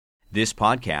This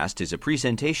podcast is a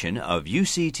presentation of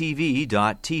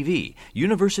UCTV.tv,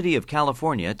 University of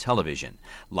California Television.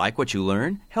 Like what you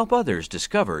learn? Help others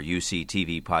discover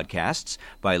UCTV podcasts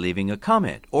by leaving a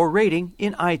comment or rating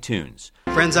in iTunes.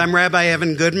 Friends, I'm Rabbi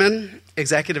Evan Goodman,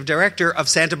 Executive Director of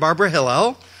Santa Barbara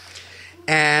Hillel,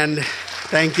 and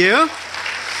thank you.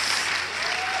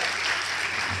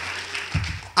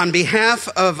 On behalf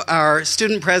of our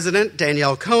student president,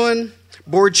 Danielle Cohen,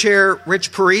 board chair,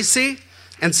 Rich Parisi,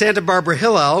 and Santa Barbara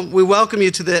Hillel, we welcome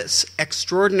you to this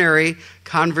extraordinary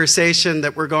conversation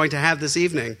that we're going to have this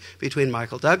evening between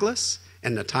Michael Douglas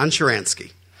and Natan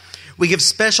Sharansky. We give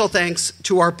special thanks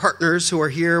to our partners who are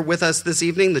here with us this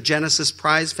evening, the Genesis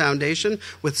Prize Foundation,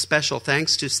 with special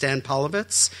thanks to Stan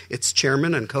Polovitz, its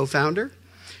chairman and co-founder,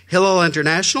 Hillel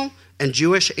International, and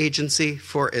Jewish Agency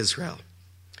for Israel.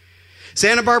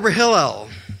 Santa Barbara Hillel,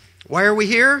 why are we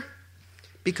here?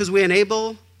 Because we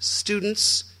enable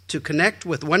students to connect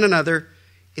with one another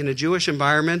in a Jewish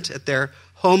environment at their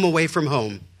home away from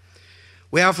home.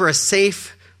 We offer a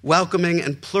safe, welcoming,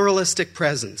 and pluralistic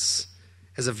presence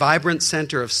as a vibrant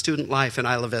center of student life in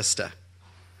Isla Vista.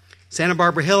 Santa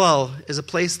Barbara Hillel is a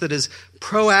place that is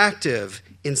proactive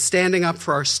in standing up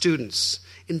for our students,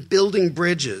 in building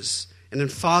bridges, and in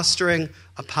fostering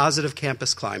a positive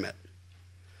campus climate.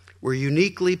 We're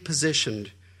uniquely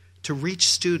positioned to reach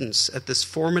students at this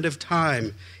formative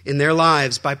time in their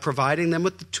lives by providing them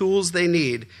with the tools they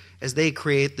need as they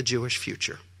create the Jewish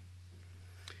future.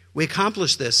 We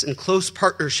accomplish this in close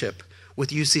partnership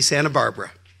with UC Santa Barbara.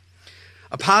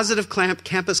 A positive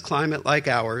campus climate like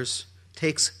ours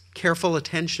takes careful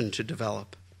attention to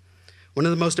develop. One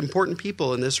of the most important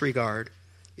people in this regard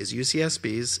is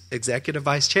UCSB's Executive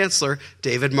Vice Chancellor,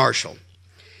 David Marshall.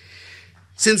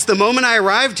 Since the moment I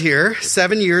arrived here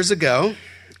 7 years ago,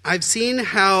 I've seen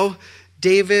how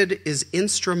David is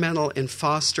instrumental in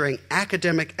fostering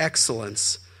academic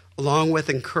excellence along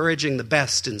with encouraging the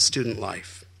best in student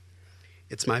life.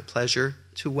 It's my pleasure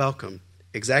to welcome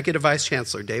Executive Vice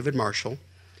Chancellor David Marshall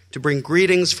to bring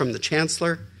greetings from the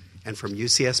Chancellor and from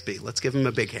UCSB. Let's give him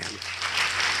a big hand.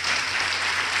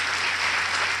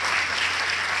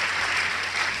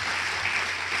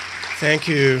 Thank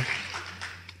you.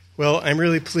 Well, I'm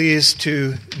really pleased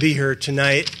to be here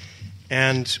tonight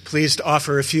and pleased to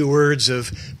offer a few words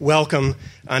of welcome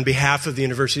on behalf of the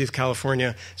University of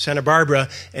California, Santa Barbara.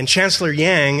 And Chancellor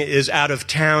Yang is out of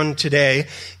town today,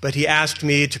 but he asked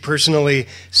me to personally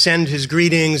send his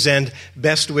greetings and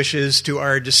best wishes to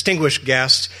our distinguished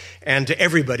guests and to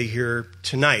everybody here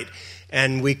tonight.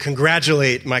 And we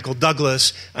congratulate Michael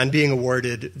Douglas on being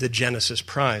awarded the Genesis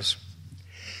Prize.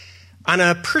 On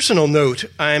a personal note,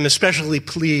 I'm especially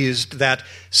pleased that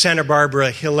Santa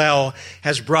Barbara Hillel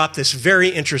has brought this very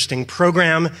interesting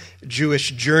program,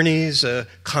 Jewish Journeys, a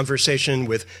conversation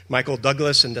with Michael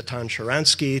Douglas and Natan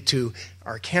Sharansky, to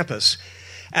our campus.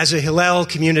 As a Hillel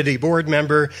community board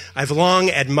member, I've long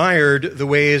admired the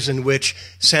ways in which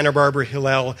Santa Barbara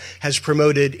Hillel has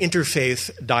promoted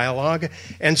interfaith dialogue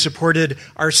and supported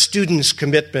our students'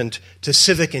 commitment to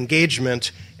civic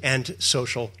engagement and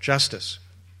social justice.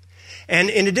 And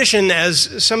in addition,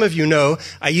 as some of you know,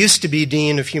 I used to be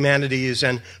Dean of Humanities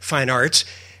and Fine Arts,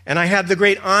 and I had the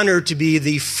great honor to be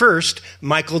the first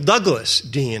Michael Douglas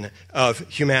Dean of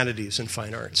Humanities and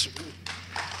Fine Arts.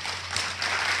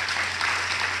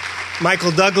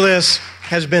 Michael Douglas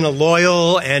has been a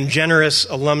loyal and generous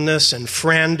alumnus and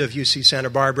friend of UC Santa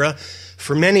Barbara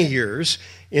for many years.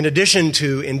 In addition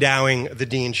to endowing the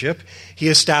deanship, he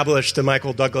established the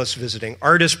Michael Douglas Visiting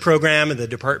Artist Program in the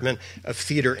Department of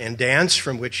Theater and Dance,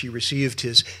 from which he received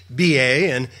his BA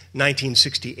in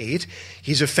 1968.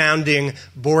 He's a founding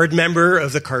board member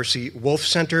of the Carsey Wolf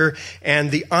Center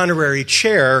and the honorary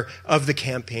chair of the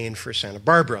Campaign for Santa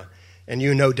Barbara. And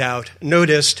you no doubt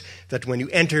noticed that when you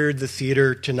entered the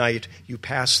theater tonight, you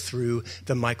passed through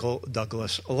the Michael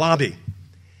Douglas lobby.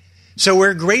 So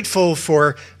we're grateful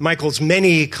for Michael's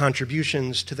many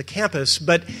contributions to the campus,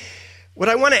 but what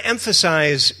I want to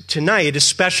emphasize tonight,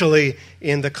 especially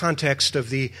in the context of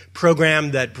the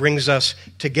program that brings us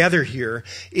together here,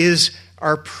 is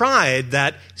our pride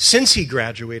that since he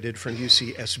graduated from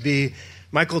UCSB,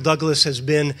 Michael Douglas has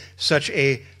been such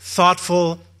a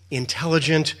thoughtful,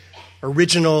 intelligent,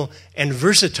 original, and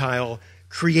versatile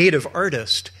creative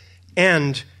artist,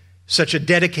 and such a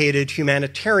dedicated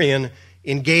humanitarian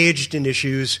engaged in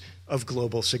issues of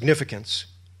global significance.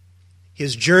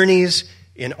 His journeys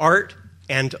in art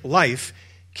and life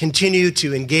continue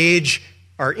to engage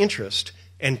our interest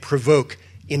and provoke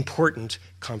important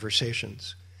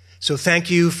conversations. So thank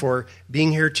you for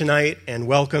being here tonight and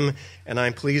welcome, and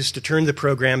I'm pleased to turn the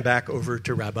program back over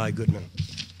to Rabbi Goodman.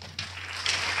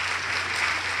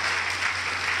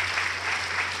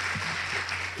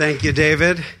 Thank you,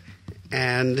 David.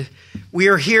 And we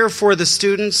are here for the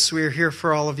students. We are here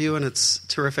for all of you, and it's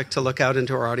terrific to look out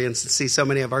into our audience and see so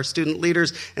many of our student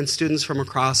leaders and students from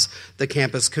across the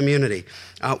campus community.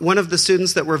 One of the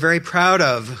students that we're very proud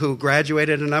of, who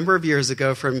graduated a number of years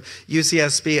ago from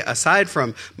UCSB, aside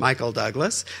from Michael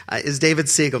Douglas, is David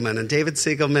Siegelman. And David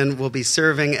Siegelman will be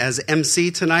serving as MC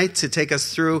tonight to take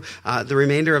us through the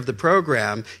remainder of the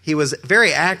program. He was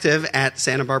very active at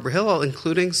Santa Barbara Hillel,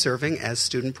 including serving as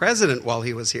student president while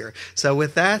he was here. So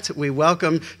with that, we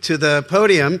welcome to the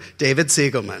podium David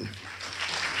Siegelman.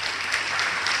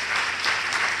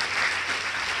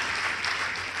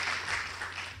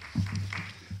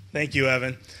 Thank you,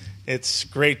 Evan. It's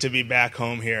great to be back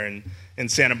home here in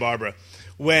Santa Barbara.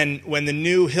 When the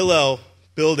new Hillel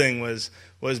building was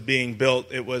being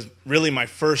built, it was really my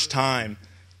first time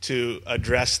to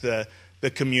address the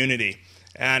community.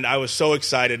 And I was so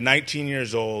excited, 19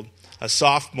 years old, a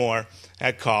sophomore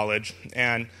at college,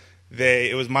 and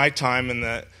it was my time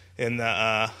in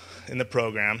the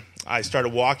program. I started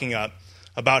walking up.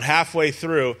 About halfway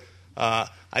through,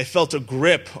 I felt a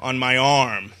grip on my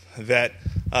arm that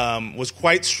was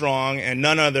quite strong, and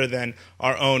none other than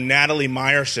our own Natalie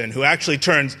Meyerson, who actually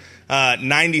turns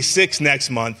 96 next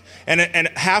month. And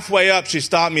halfway up, she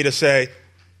stopped me to say,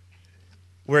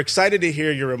 "We're excited to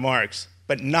hear your remarks,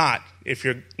 but not if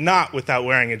you're not without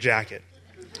wearing a jacket."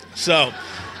 So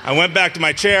I went back to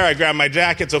my chair, I grabbed my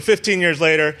jacket. So 15 years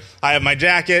later, I have my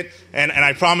jacket, and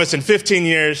I promise in 15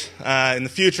 years in the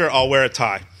future, I'll wear a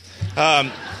tie.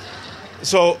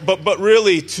 But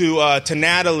really to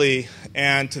Natalie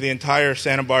and to the entire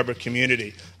Santa Barbara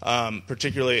community,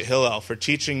 particularly at Hillel, for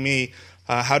teaching me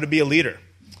how to be a leader.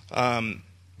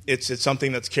 It's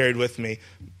something that's carried with me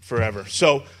forever.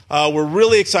 So we're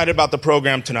really excited about the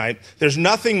program tonight. There's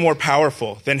nothing more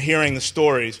powerful than hearing the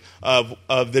stories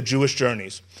of the Jewish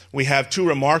journeys. We have two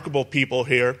remarkable people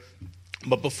here.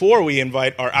 But before we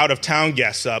invite our out-of-town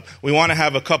guests up, we want to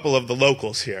have a couple of the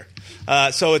locals here.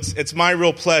 So it's my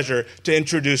real pleasure to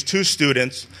introduce two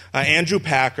students, Andrew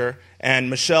Packer and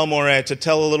Michelle Moret, to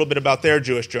tell a little bit about their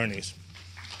Jewish journeys.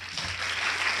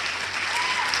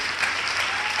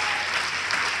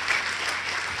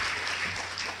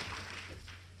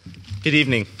 Good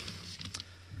evening.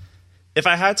 If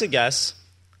I had to guess,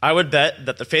 I would bet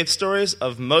that the faith stories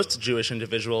of most Jewish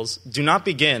individuals do not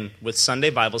begin with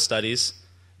Sunday Bible studies,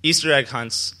 Easter egg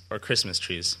hunts, or Christmas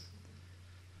trees.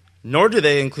 Nor do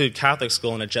they include Catholic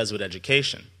school and a Jesuit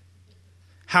education.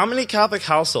 How many Catholic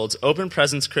households open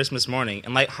presents Christmas morning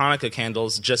and light Hanukkah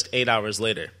candles just 8 hours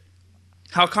later?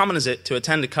 How common is it to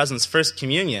attend a cousin's first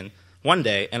communion one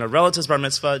day and a relative's bar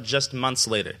mitzvah just months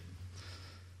later?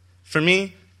 For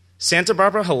me, Santa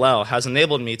Barbara Hillel has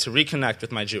enabled me to reconnect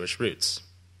with my Jewish roots.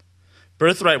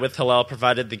 Birthright with Hillel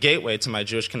provided the gateway to my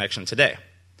Jewish connection today.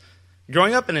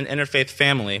 Growing up in an interfaith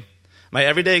family, my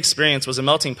everyday experience was a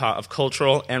melting pot of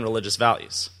cultural and religious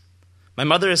values. My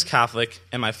mother is Catholic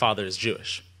and my father is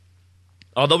Jewish.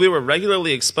 Although we were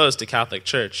regularly exposed to Catholic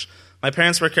Church, my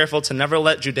parents were careful to never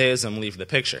let Judaism leave the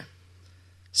picture.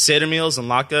 Seder meals and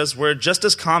latkes were just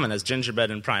as common as gingerbread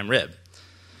and prime rib.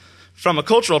 From a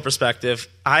cultural perspective,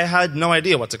 I had no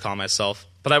idea what to call myself,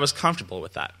 but I was comfortable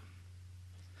with that.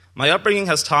 My upbringing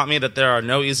has taught me that there are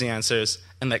no easy answers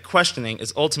and that questioning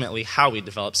is ultimately how we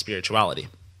develop spirituality.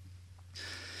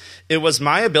 It was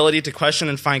my ability to question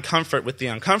and find comfort with the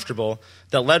uncomfortable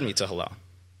that led me to Hillel.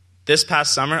 This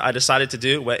past summer, I decided to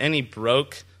do what any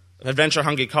broke,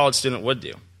 adventure-hungry college student would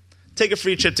do: take a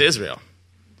free trip to Israel.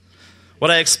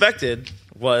 What I expected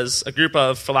was a group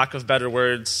of, for lack of better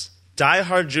words,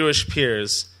 die-hard Jewish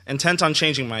peers intent on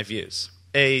changing my views,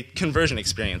 a conversion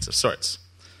experience of sorts.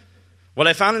 What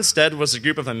I found instead was a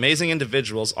group of amazing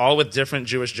individuals, all with different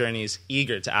Jewish journeys,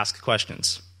 eager to ask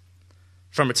questions.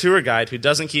 From a tour guide who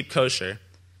doesn't keep kosher,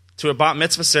 to a bat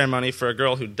mitzvah ceremony for a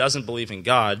girl who doesn't believe in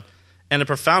God, and a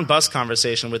profound bus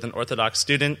conversation with an Orthodox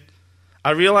student,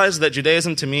 I realized that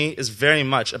Judaism to me is very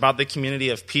much about the community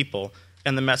of people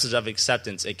and the message of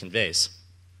acceptance it conveys.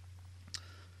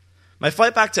 My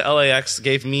flight back to LAX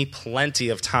gave me plenty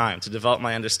of time to develop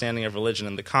my understanding of religion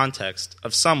in the context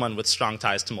of someone with strong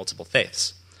ties to multiple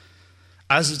faiths.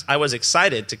 I was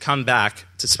excited to come back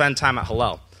to spend time at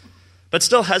Hillel, but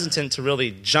still hesitant to really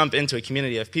jump into a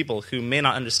community of people who may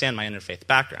not understand my interfaith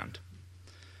background.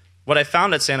 What I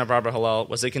found at Santa Barbara Hillel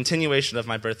was a continuation of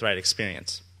my birthright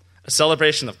experience, a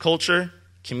celebration of culture,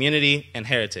 community, and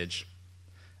heritage.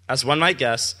 As one might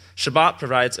guess, Shabbat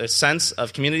provides a sense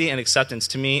of community and acceptance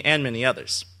to me and many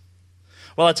others.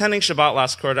 While attending Shabbat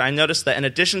last quarter, I noticed that in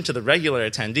addition to the regular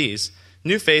attendees,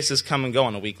 new faces come and go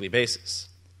on a weekly basis.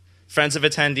 Friends of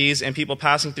attendees and people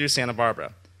passing through Santa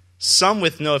Barbara. some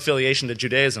with no affiliation to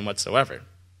Judaism whatsoever,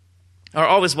 are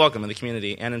always welcome in the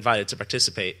community and invited to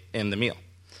participate in the meal.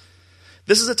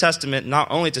 This is a testament not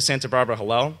only to Santa Barbara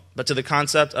Hillel, but to the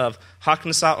concept of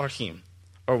Haknasat Orchim,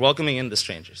 or welcoming in the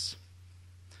strangers.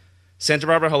 Santa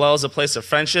Barbara Hillel is a place of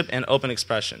friendship and open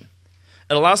expression.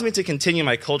 It allows me to continue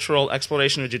my cultural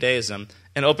exploration of Judaism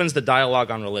and opens the dialogue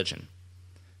on religion.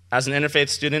 As an interfaith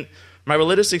student, my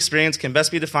religious experience can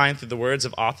best be defined through the words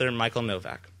of author Michael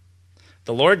Novak.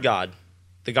 The Lord God,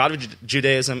 the God of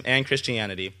Judaism and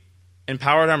Christianity,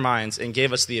 empowered our minds and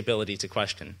gave us the ability to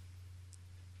question.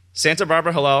 Santa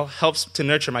Barbara Hillel helps to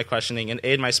nurture my questioning and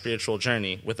aid my spiritual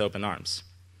journey with open arms.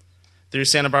 Through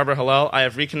Santa Barbara Hillel, I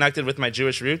have reconnected with my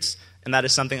Jewish roots, and that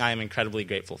is something I am incredibly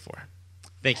grateful for.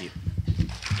 Thank you.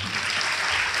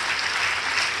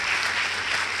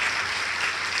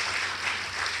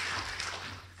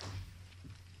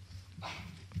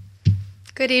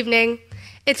 Good evening.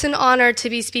 It's an honor to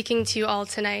be speaking to you all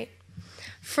tonight.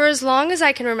 For as long as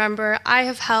I can remember, I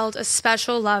have held a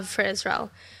special love for Israel,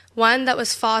 one that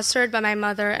was fostered by my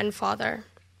mother and father.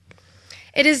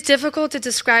 It is difficult to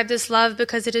describe this love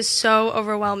because it is so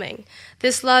overwhelming.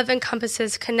 This love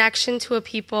encompasses connection to a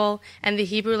people and the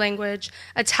Hebrew language,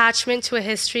 attachment to a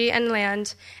history and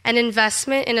land, and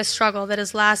investment in a struggle that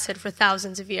has lasted for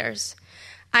thousands of years.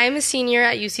 I am a senior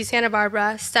at UC Santa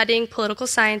Barbara studying political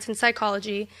science and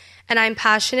psychology, and I'm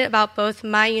passionate about both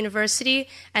my university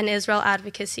and Israel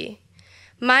advocacy.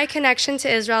 My connection to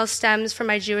Israel stems from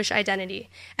my Jewish identity,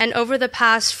 and over the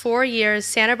past 4 years,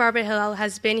 Santa Barbara Hillel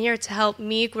has been here to help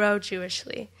me grow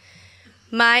Jewishly.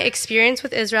 My experience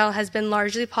with Israel has been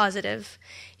largely positive,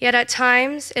 yet at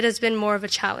times it has been more of a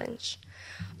challenge.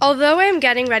 Although I am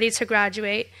getting ready to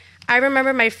graduate, I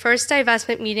remember my first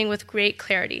divestment meeting with great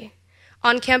clarity.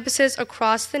 On campuses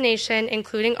across the nation,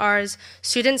 including ours,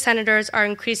 student senators are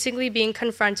increasingly being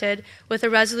confronted with a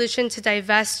resolution to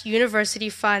divest university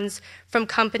funds from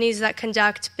companies that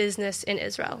conduct business in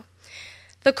Israel.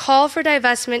 The call for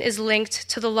divestment is linked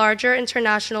to the larger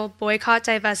international boycott,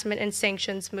 divestment, and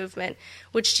sanctions movement,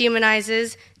 which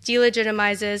demonizes,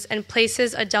 delegitimizes, and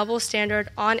places a double standard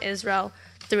on Israel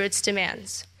through its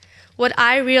demands. What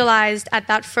I realized at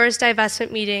that first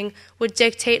divestment meeting would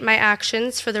dictate my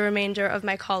actions for the remainder of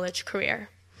my college career.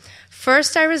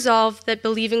 First, I resolved that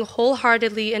believing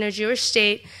wholeheartedly in a Jewish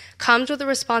state comes with the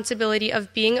responsibility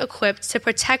of being equipped to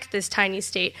protect this tiny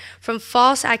state from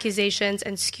false accusations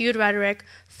and skewed rhetoric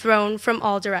thrown from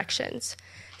all directions.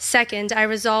 Second, I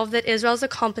resolved that Israel's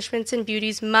accomplishments and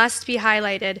beauties must be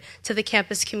highlighted to the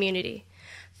campus community.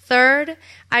 Third,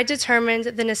 I determined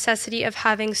the necessity of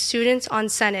having students on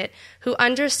Senate who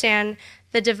understand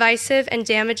the divisive and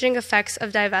damaging effects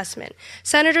of divestment,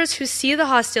 senators who see the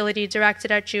hostility directed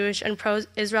at Jewish and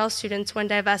pro-Israel students when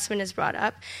divestment is brought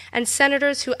up, and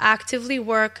senators who actively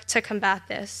work to combat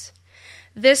this.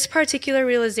 This particular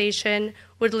realization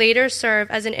would later serve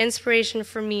as an inspiration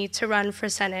for me to run for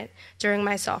Senate during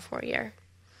my sophomore year.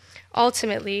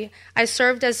 Ultimately, I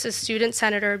served as a student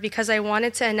senator because I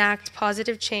wanted to enact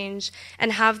positive change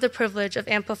and have the privilege of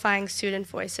amplifying student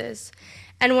voices.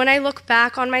 And when I look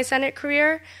back on my Senate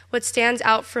career, what stands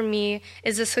out for me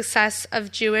is the success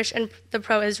of Jewish and the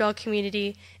pro-Israel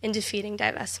community in defeating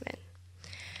divestment.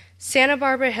 Santa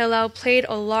Barbara Hillel played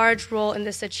a large role in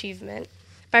this achievement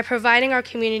by providing our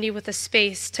community with a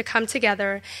space to come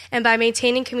together and by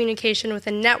maintaining communication with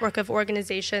a network of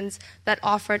organizations that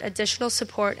offered additional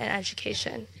support and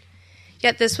education.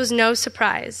 Yet this was no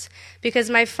surprise, because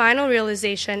my final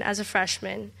realization as a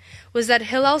freshman was that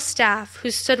Hillel staff who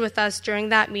stood with us during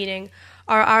that meeting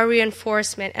are our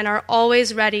reinforcement and are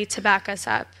always ready to back us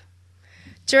up.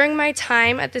 During my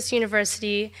time at this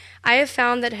university, I have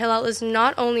found that Hillel is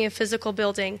not only a physical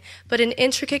building, but an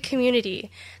intricate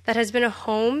community that has been a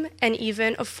home and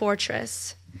even a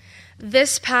fortress.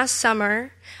 This past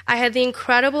summer, I had the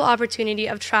incredible opportunity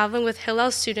of traveling with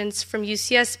Hillel students from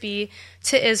UCSB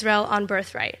to Israel on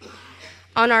Birthright.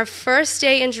 On our first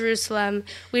day in Jerusalem,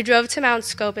 we drove to Mount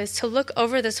Scopus to look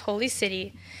over this holy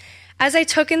city. As I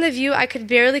took in the view, I could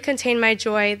barely contain my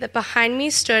joy that behind me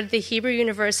stood the Hebrew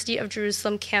University of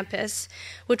Jerusalem campus,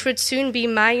 which would soon be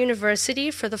my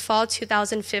university for the fall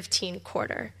 2015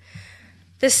 quarter.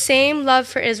 The same love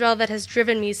for Israel that has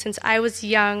driven me since I was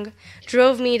young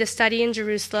drove me to study in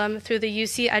Jerusalem through the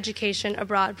UC Education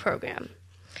Abroad program.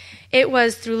 It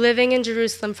was through living in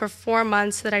Jerusalem for 4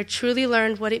 months that I truly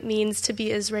learned what it means to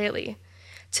be Israeli.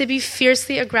 To be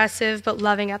fiercely aggressive but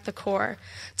loving at the core,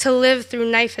 to live through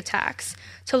knife attacks,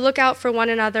 to look out for one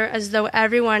another as though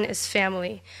everyone is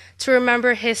family, to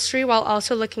remember history while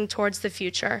also looking towards the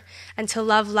future, and to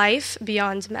love life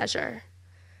beyond measure.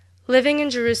 Living in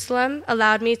Jerusalem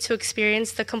allowed me to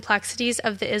experience the complexities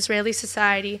of the Israeli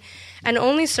society and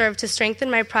only served to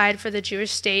strengthen my pride for the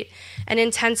Jewish state and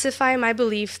intensify my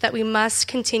belief that we must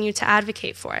continue to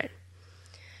advocate for it.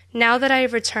 Now that I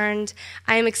have returned,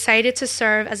 I am excited to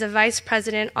serve as a vice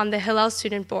president on the Hillel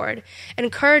Student Board,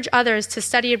 encourage others to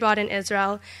study abroad in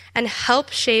Israel, and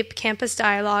help shape campus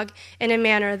dialogue in a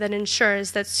manner that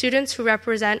ensures that students who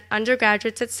represent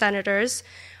undergraduates and senators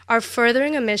are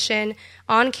furthering a mission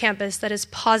on campus that is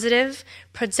positive,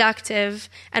 productive,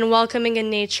 and welcoming in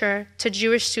nature to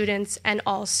Jewish students and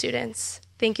all students.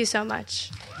 Thank you so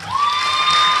much.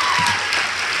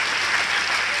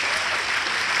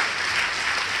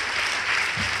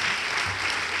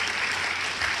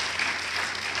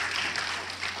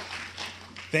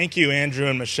 Thank you, Andrew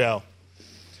and Michelle.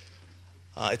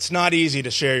 It's not easy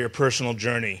to share your personal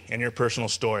journey and your personal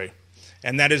story,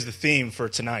 and that is the theme for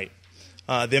tonight.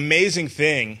 The amazing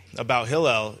thing about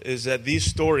Hillel is that these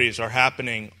stories are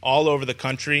happening all over the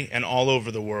country and all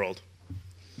over the world.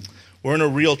 We're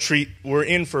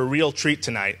in for a real treat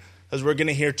tonight, as we're going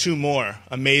to hear two more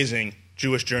amazing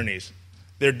Jewish journeys.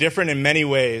 They're different in many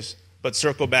ways, but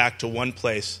circle back to one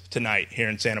place tonight here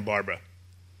in Santa Barbara.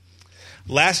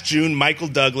 Last June, Michael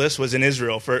Douglas was in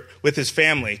Israel with his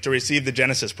family to receive the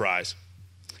Genesis Prize.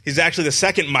 He's actually the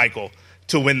second Michael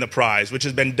to win the prize, which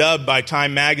has been dubbed by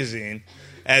Time magazine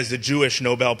as the Jewish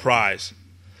Nobel Prize.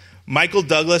 Michael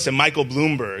Douglas and Michael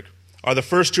Bloomberg are the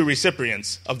first two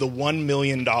recipients of the $1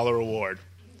 million award,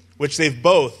 which they've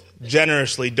both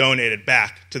generously donated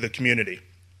back to the community.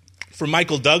 For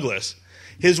Michael Douglas,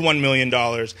 his $1 million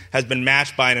has been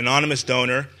matched by an anonymous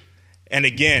donor, and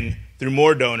again, through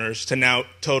more donors to now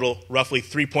total roughly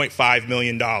 $3.5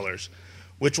 million,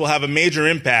 which will have a major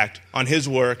impact on his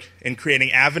work in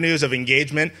creating avenues of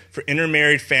engagement for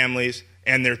intermarried families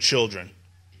and their children.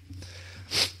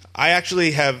 I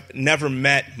actually have never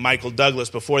met Michael Douglas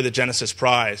before the Genesis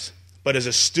Prize, but as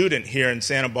a student here in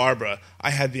Santa Barbara, I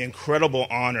had the incredible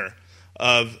honor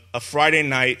of a Friday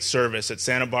night service at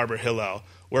Santa Barbara Hillel,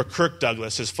 where Kirk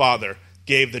Douglas, his father,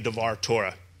 gave the Devar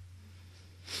Torah.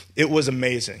 It was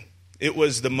amazing. It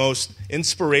was the most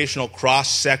inspirational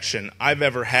cross-section I've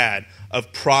ever had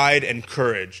of pride and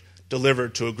courage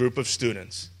delivered to a group of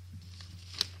students.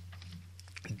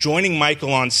 Joining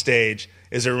Michael on stage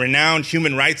is a renowned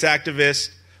human rights activist,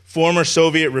 former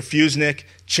Soviet refusenik,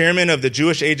 chairman of the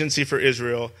Jewish Agency for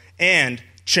Israel, and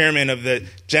chairman of the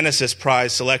Genesis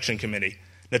Prize Selection Committee,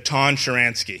 Natan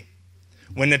Sharansky.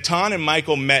 When Natan and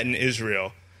Michael met in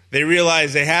Israel, they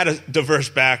realized they had a diverse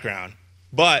background,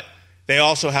 but they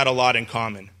also had a lot in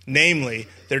common, namely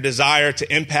their desire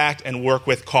to impact and work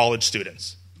with college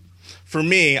students. For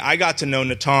me, I got to know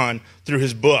Natan through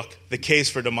his book, The Case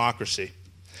for Democracy.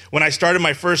 When I started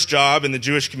my first job in the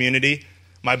Jewish community,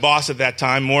 my boss at that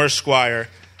time, Morris Squire,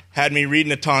 had me read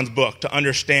Natan's book to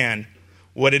understand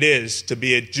what it is to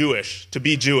be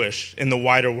Jewish in the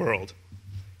wider world.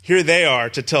 Here they are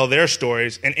to tell their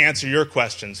stories and answer your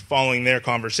questions following their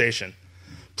conversation.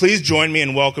 Please join me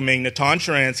in welcoming Natan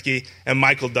Sharansky and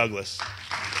Michael Douglas.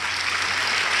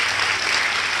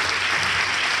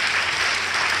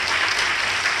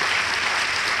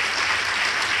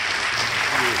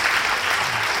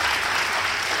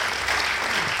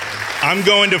 I'm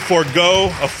going to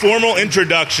forego a formal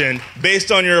introduction.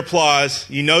 Based on your applause,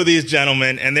 you know these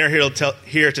gentlemen, and they're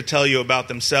here to tell you about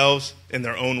themselves in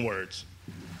their own words.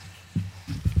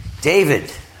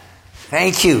 David,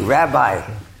 thank you, Rabbi.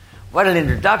 What an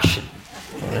introduction.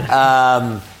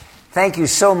 Thank you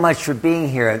so much for being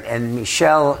here. And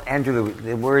Michelle, Andrew,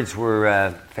 the words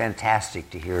were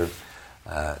fantastic to hear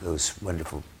those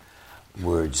wonderful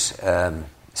words.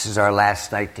 This is our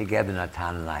last night together,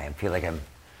 Natan and I. I feel like I'm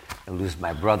going to lose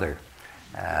my brother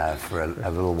for a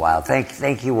little while.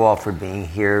 Thank you all for being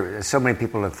here. So many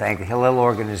people have thanked the Hillel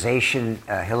organization.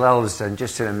 Hillel has done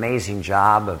just an amazing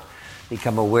job of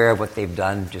become aware of what they've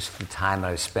done, just the time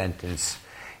I've spent.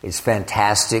 It's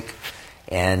fantastic.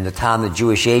 And the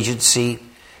Jewish Agency,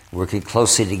 working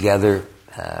closely together,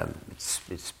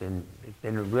 it's been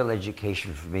a real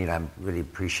education for me, and I'm really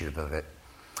appreciative of it.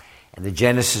 And the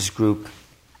Genesis Group,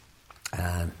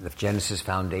 the Genesis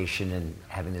Foundation, and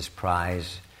having this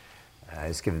prize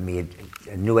has given me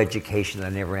a new education that I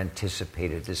never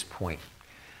anticipated at this point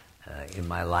in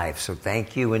my life. So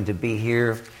thank you, and to be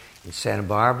here in Santa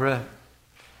Barbara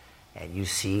at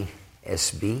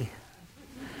UCSB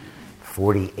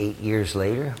 48 years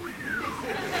later.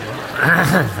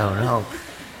 I don't know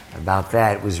about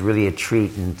that. It was really a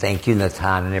treat, and thank you,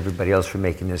 Natan, and everybody else for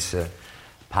making this a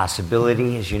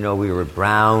possibility. As you know, we were at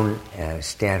Brown,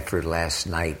 Stanford last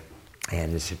night,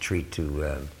 and it's a treat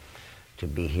to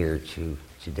be here to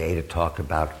today to talk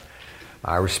about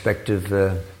our respective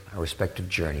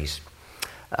journeys.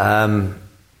 Natan,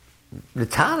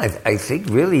 I think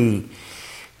really,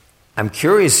 I'm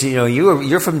curious.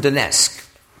 You're from Donetsk,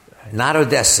 not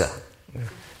Odessa.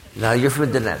 No, you're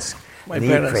from Donetsk. My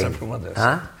parents are from Odessa.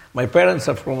 Huh? My parents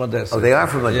are from Odessa. Oh, they are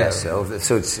from Odessa. Yeah. Oh,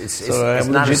 so it's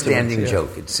not a standing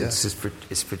joke.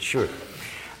 It's for sure.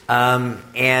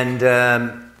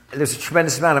 There's a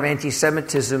tremendous amount of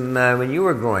anti-Semitism when you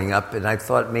were growing up, and I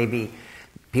thought maybe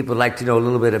people would like to know a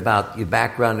little bit about the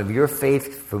background of your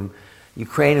faith from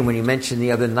Ukraine. And when you mentioned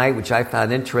the other night, which I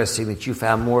found interesting, that you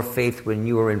found more faith when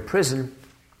you were in prison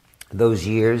those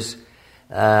years,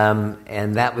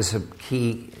 and that was a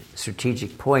key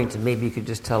strategic point. And maybe you could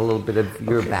just tell a little bit of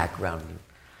your background.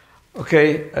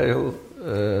 Okay,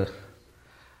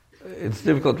 it's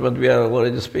difficult when we are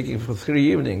already speaking for 3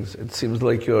 evenings. It seems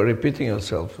like you are repeating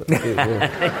yourself. But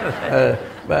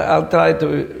I'll try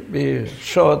to be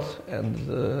short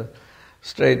and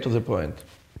straight to the point.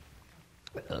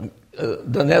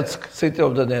 Donetsk, city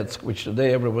of Donetsk, which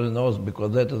today everybody knows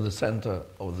because that is the center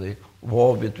of the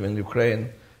war between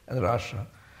Ukraine and Russia.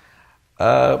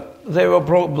 They were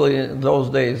probably in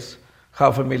those days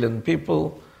 500,000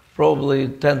 people, probably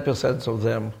 10% of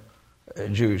them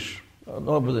Jewish.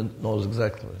 Nobody knows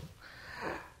exactly.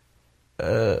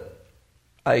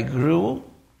 I grew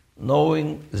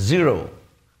knowing zero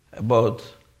about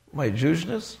my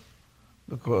Jewishness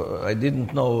because I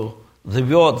didn't know the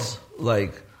words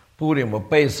like Purim or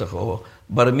Pesach or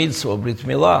Bar Mitzvah or Brit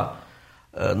Milah.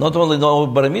 Not only no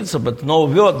Bar Mitzvah, but no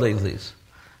word like this.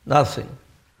 Nothing.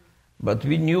 But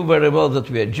we knew very well that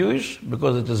we are Jewish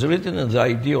because it is written in the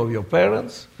ID of your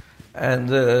parents,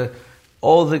 and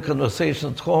all the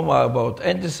conversations at home are about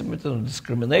anti-Semitism,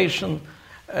 discrimination,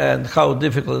 and how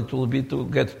difficult it will be to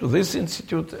get to this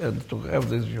institute and to have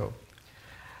this job.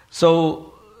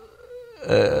 So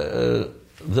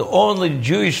the only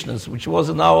Jewishness which was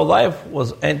in our life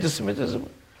was anti-Semitism,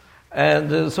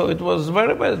 and so it was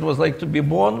very bad. It was like to be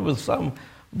born with some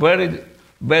very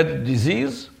bad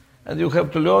disease, and you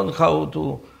have to learn how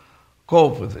to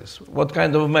cope with this, what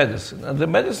kind of medicine. And the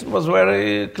medicine was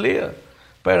very clear.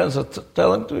 Parents are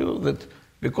telling to you that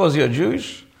because you're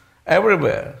Jewish,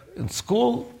 everywhere, in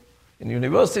school, in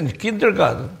university, in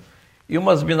kindergarten, you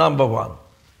must be number one.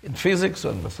 In physics,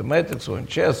 or in mathematics, or in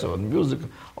chess, or in music,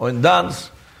 or in dance,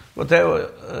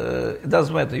 whatever, it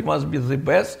doesn't matter. You must be the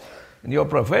best in your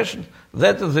profession.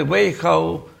 That is the way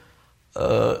how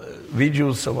we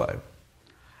Jews survive.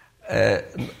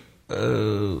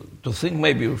 To think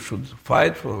maybe you should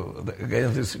fight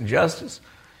against this injustice,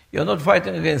 you're not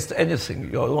fighting against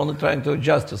anything. You're only trying to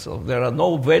adjust yourself. There are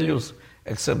no values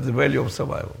except the value of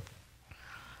survival.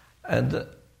 And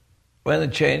when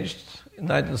it changed, in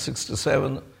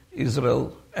 1967,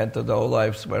 Israel entered our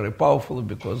lives very powerfully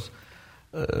because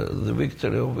the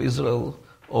victory of Israel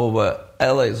over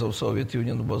allies of Soviet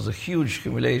Union was a huge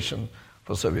humiliation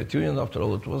for Soviet Union. After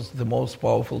all, it was the most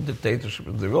powerful dictatorship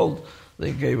in the world.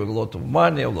 They gave a lot of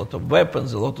money, a lot of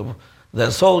weapons, a lot of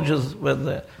their soldiers were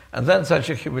there, and then such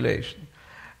a humiliation.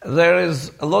 There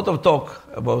is a lot of talk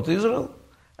about Israel,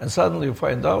 and suddenly you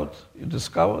find out, you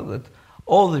discover that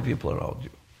all the people around you,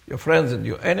 your friends and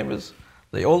your enemies,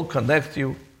 they all connect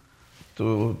you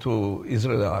to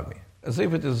Israeli army, as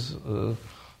if it is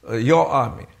your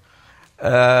army.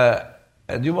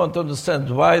 And you want to understand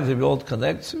why the world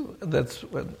connects you, and that's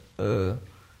when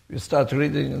you start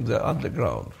reading in the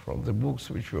underground from the books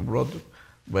which were brought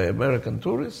by American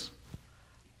tourists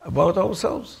about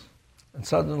ourselves. And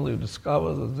suddenly you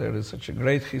discover that there is such a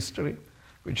great history,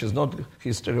 which is not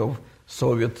history of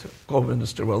Soviet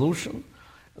communist revolution,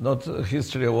 not a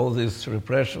history of all these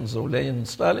repressions of Lenin and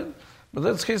Stalin, but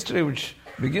that's history which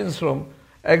begins from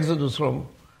Exodus from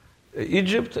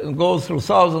Egypt and goes through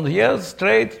 1,000 years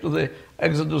straight to the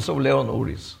Exodus of Leon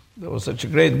Uris. There was such a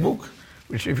great book,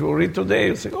 which if you read today,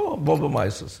 you say, oh, Boba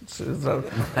Mises.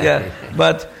 Yeah.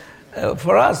 But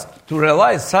for us to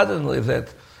realize suddenly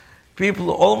that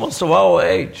people almost of our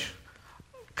age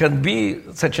can be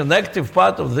such an active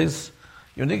part of this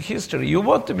unique history, you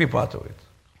want to be part of it.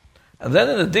 And then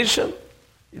in addition,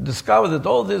 you discover that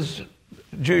all these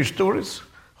Jewish tourists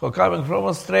who are coming from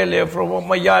Australia, from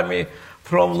Miami,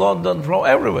 from London, from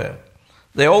everywhere,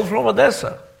 they're all from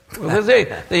Odessa. They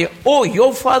say, oh,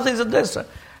 your father is Odessa.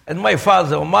 And my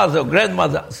father or mother or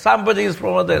grandmother, somebody is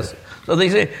from Odessa. So they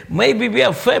say, maybe we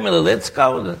are family, let's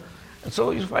come. And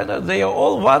so you find out they are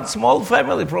all one small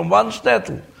family from one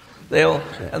shtetl.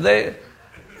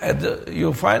 And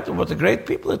you find what a great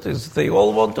people it is. They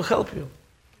all want to help you.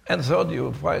 And third,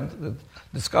 you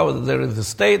discover that there is a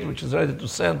state which is ready to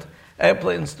send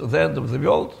airplanes to the end of the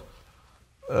world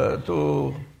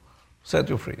to set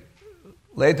you free.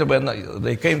 Later, when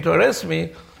they came to arrest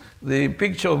me, the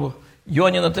picture of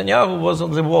Yoni Netanyahu was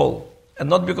on the wall. And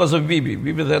not because of Bibi.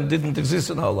 Bibi then didn't exist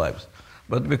in our lives.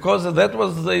 But because that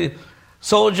was the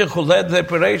soldier who led the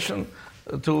operation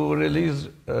to release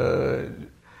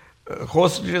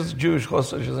hostages, Jewish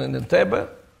hostages in Entebbe.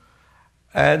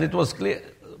 And it was clear.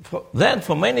 Then,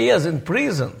 for many years in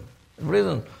prison,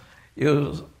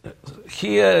 you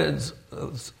hear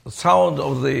the sound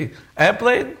of the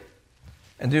airplane,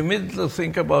 and you immediately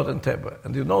think about Entebbe.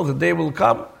 And you know the day will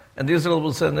come, and Israel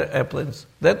will send airplanes.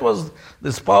 That was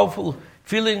this powerful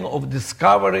feeling of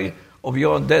discovery of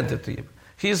your identity,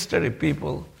 history,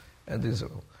 people, and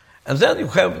Israel. And then you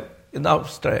have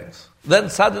enough strength. Then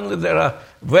suddenly there are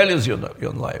values in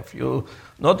your life. You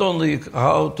not only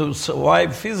how to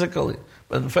survive physically,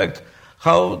 but in fact,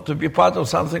 how to be part of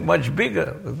something much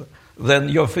bigger than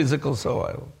your physical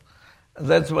survival. And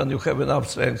that's when you have enough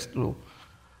strength to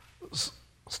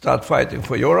start fighting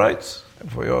for your rights and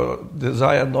for your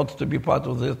desire not to be part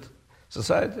of that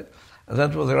society, and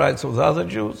then for the rights of the other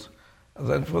Jews, and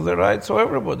then for the rights of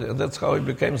everybody. And that's how he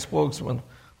became spokesman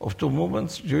of two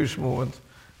movements, Jewish movement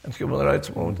and human rights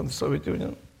movement in the Soviet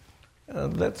Union.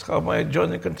 And that's how my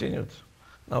journey continued.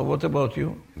 Now, what about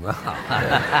you? Okay.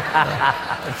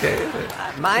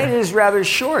 Mine is rather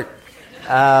short.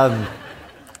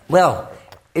 Well,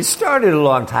 it started a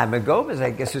long time ago, because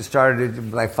I guess it started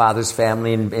with my father's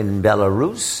family in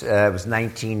Belarus. It was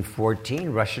 1914,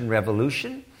 Russian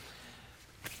Revolution.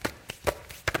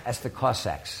 That's the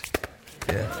Cossacks.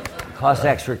 Yeah. The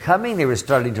Cossacks were coming. They were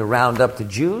starting to round up the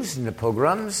Jews in the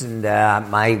pogroms. And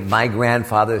my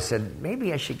grandfather said,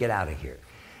 maybe I should get out of here.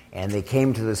 And they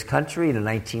came to this country in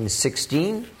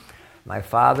 1916. My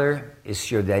father,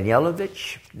 Isir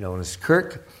Danielovich, known as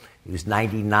Kirk, he was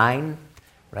 99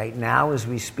 right now as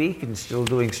we speak and still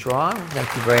doing strong.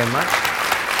 Thank you very much.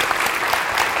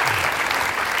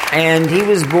 And he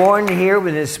was born here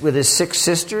with his 6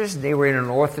 sisters. They were in an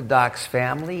Orthodox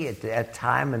family at that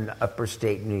time in upper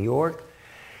state New York.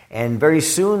 And very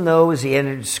soon, though, as he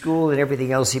entered school and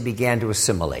everything else, he began to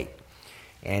assimilate.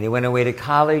 And he went away to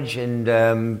college and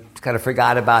kind of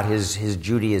forgot about his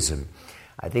Judaism.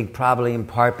 I think probably in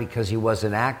part because he was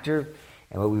an actor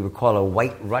and what we would call a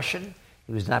white Russian.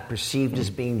 He was not perceived as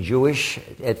being Jewish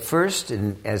at first,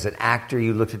 and as an actor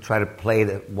you look to try to play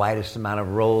the widest amount of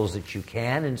roles that you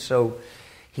can, and so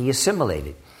he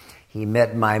assimilated. He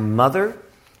met my mother,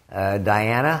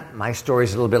 Diana. My story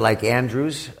is a little bit like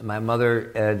Andrew's. My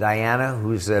mother, Diana,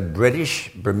 who's a British,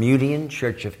 Bermudian,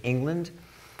 Church of England,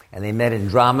 and they met in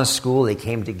drama school. They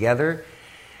came together,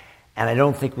 and I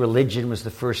don't think religion was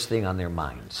the first thing on their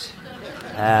minds.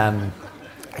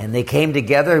 And they came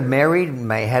together, married.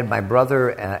 I had my brother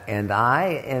and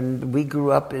I, and we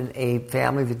grew up in a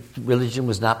family that religion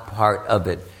was not part of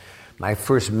it. My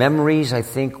first memories, I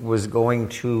think, was going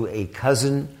to a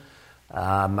cousin,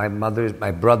 my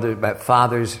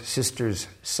father's sister's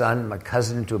son, my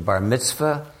cousin, to a bar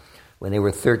mitzvah when they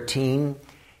were 13,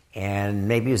 and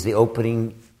maybe it was the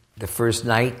opening the first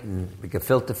night, and we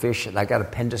gefilte fish, and I got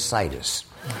appendicitis.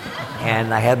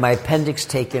 And I had my appendix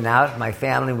taken out. My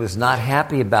family was not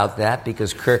happy about that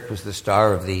because Kirk was the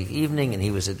star of the evening and he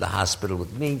was at the hospital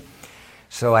with me.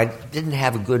 So I didn't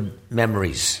have good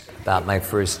memories about my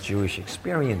first Jewish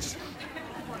experience.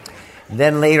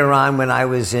 Then later on, when I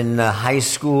was in high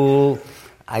school,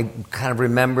 I kind of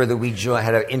remember that we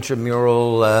had an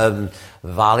intramural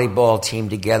volleyball team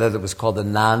together that was called the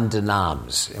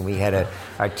Non-Denoms. And we had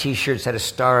our T-shirts had a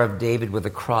Star of David with a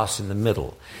cross in the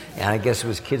middle. And I guess it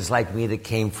was kids like me that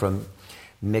came from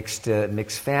mixed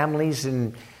families.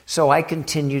 And so I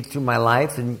continued through my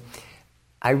life. And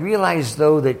I realized,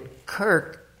 though, that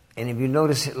Kirk, and if you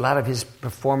notice a lot of his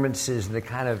performances and the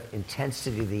kind of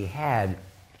intensity that he had,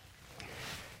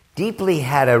 deeply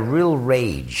had a real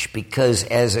rage, because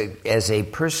as a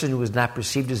person who was not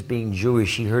perceived as being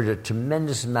Jewish, he heard a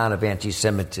tremendous amount of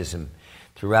anti-Semitism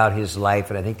throughout his life,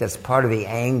 and I think that's part of the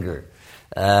anger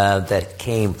that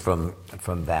came from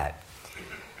that.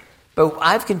 But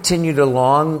I've continued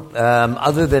along,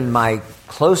 other than my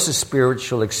closest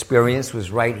spiritual experience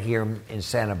was right here in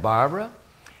Santa Barbara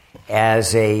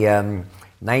as a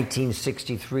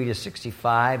 1963 to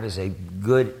 65 as a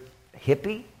good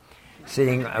hippie,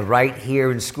 sitting right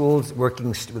here in school, working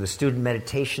with the Student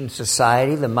Meditation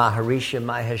Society, the Maharishi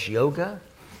Mahesh Yoga,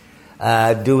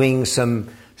 doing some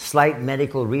slight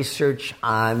medical research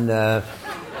on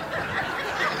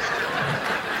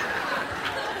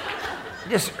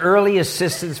just early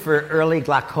assistance for early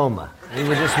glaucoma. We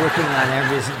were just working on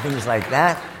everything, things like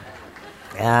that.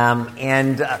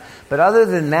 But other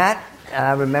than that,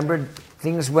 I remembered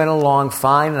things went along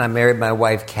fine, and I married my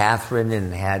wife, Catherine,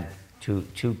 and had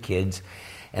two kids.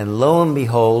 And lo and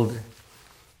behold,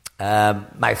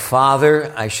 my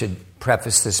father, I should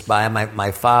preface this by,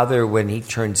 my father, when he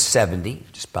turned 70,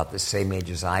 just about the same age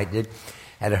as I did,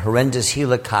 had a horrendous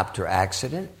helicopter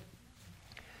accident.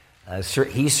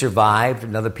 He survived,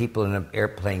 and other people in an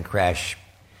airplane crash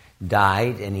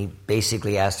died, and he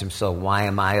basically asked himself, why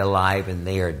am I alive and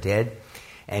they are dead?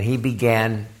 And he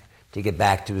began to get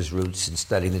back to his roots and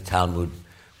studying the Talmud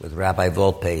with Rabbi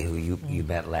Volpe, who you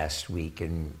met last week,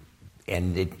 and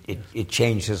it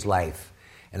changed his life.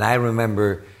 And I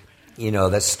remember,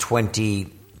 that's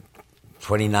 29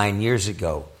 years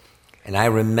ago, and I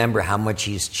remember how much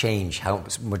he's changed, how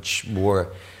much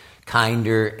more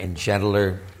kinder and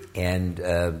gentler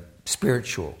and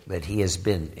spiritual that he has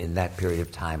been in that period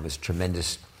of time. It was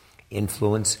tremendous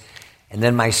influence. And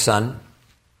then my son,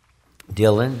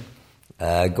 Dylan,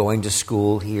 going to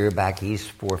school here back east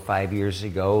 4 or 5 years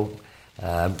ago,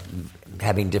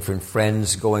 having different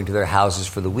friends going to their houses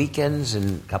for the weekends,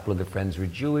 and a couple of the friends were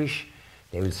Jewish.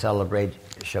 They would celebrate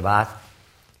Shabbat.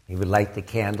 He would light the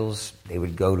candles. They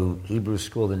would go to Hebrew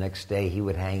school the next day. He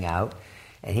would hang out.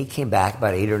 And he came back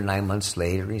about 8 or 9 months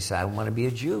later, and he said, I want to be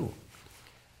a Jew.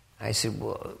 I said,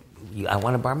 well, I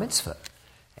want a bar mitzvah.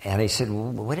 And I said,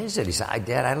 well, what is it? He said,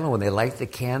 Dad, I don't know. When they light the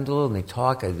candle and they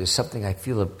talk, there's something I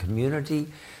feel of community.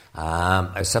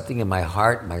 There's something in my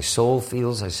heart, my soul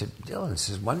feels. I said, Dylan, this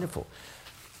is wonderful.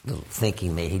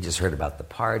 Thinking maybe he just heard about the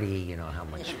party, how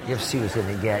much gifts he was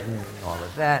going to get and all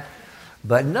of that.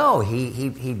 But no, he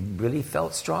really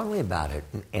felt strongly about it.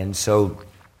 And so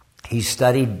he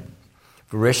studied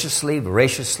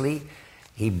voraciously.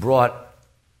 He brought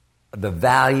the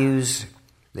values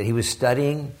that he was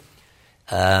studying,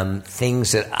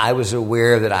 things that I was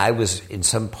aware that I was in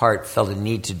some part felt a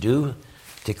need to do,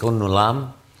 Tikkun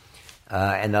Olam,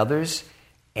 and others.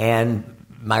 And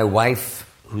my wife,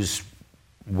 who's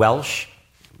Welsh,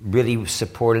 really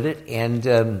supported it.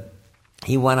 And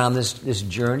he went on this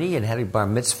journey and had a bar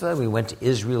mitzvah. We went to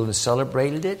Israel and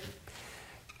celebrated it.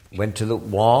 Went to the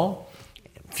wall.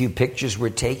 A few pictures were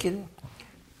taken.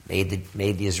 Made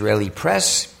the Israeli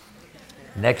press.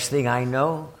 Next thing I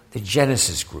know, the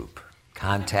Genesis Group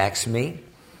contacts me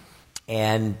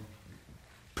and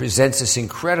presents this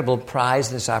incredible prize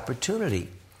and this opportunity,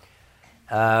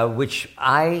 which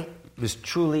I was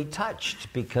truly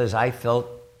touched because I felt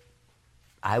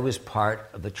I was part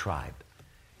of the tribe.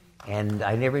 And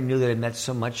I never knew that it meant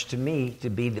so much to me to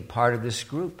be the part of this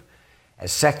group.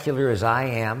 As secular as I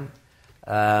am,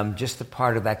 just a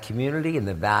part of that community and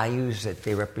the values that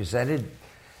they represented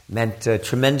meant a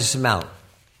tremendous amount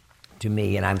to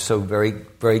me. And I'm so very,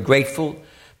 very grateful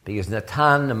because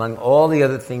Natan, among all the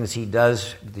other things he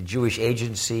does with the Jewish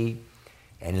Agency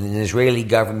and in the Israeli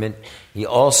government, he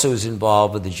also is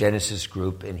involved with the Genesis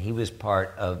Group, and he was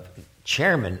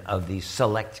chairman of the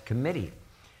select committee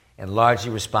and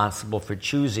largely responsible for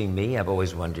choosing me. I've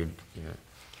always wondered,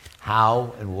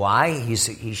 how and why. He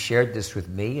shared this with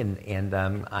me, and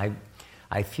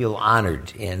I feel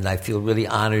honored, and I feel really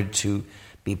honored to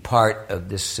be part of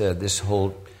this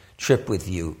whole trip with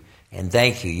you. And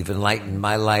thank you. You've enlightened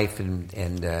my life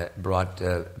and brought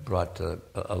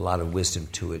a lot of wisdom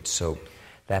to it. So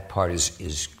that part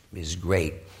is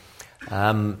great.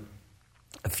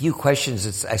 A few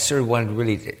questions that I sort of wanted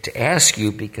really to ask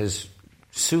you, because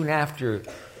soon after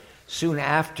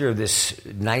this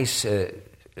nice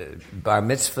bar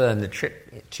mitzvah and the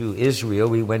trip to Israel,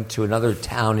 we went to another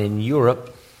town in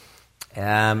Europe,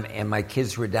 and my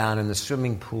kids were down in the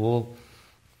swimming pool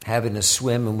having a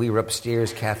swim, and we were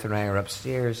upstairs. Catherine and I are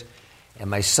upstairs, and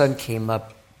my son came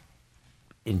up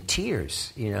in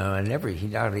tears, and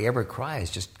he hardly ever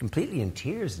cries, just completely in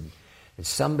tears. And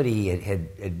somebody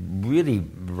had really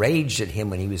raged at him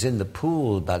when he was in the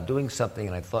pool about doing something,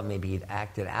 and I thought maybe he'd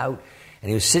acted out. And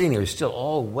he was sitting there, still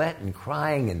all wet and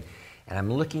crying, and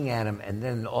I'm looking at him, and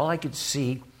then all I could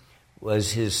see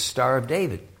was his Star of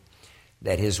David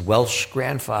that his Welsh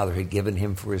grandfather had given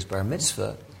him for his bar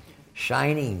mitzvah,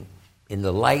 shining in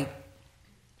the light.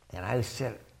 And I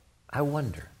said, I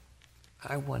wonder.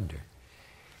 And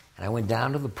I went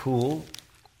down to the pool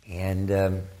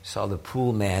and saw the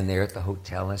pool man there at the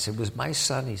hotel. And I said, was my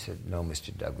son? He said, no,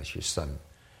 Mr. Douglas, your son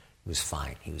was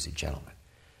fine. He was a gentleman.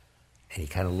 And he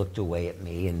kind of looked away at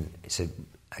me and said,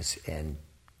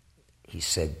 he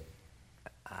said,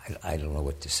 I don't know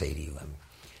what to say to you.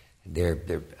 They're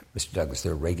Mr. Douglas,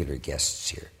 they're regular guests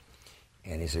here.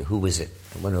 And he said, who is it?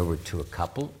 I went over to a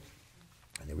couple,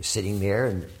 and they were sitting there,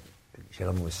 and the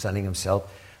gentleman was sunning himself.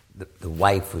 The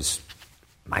wife was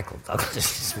Michael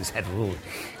Douglas, had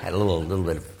a little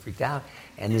bit of freaked out.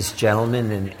 and this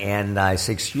gentleman, and I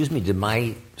said, excuse me, did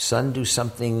my son do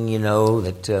something,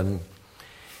 that...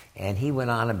 and he went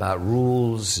on about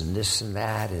rules and this and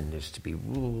that, and there's to be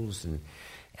rules, and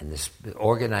this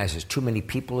organizes too many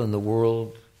people in the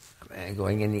world. And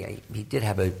going in, he did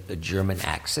have a German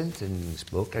accent in his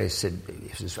book. And I said,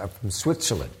 I'm from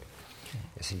Switzerland.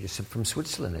 I said, you're from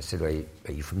Switzerland. I said,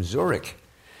 are you from Zurich?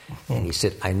 And he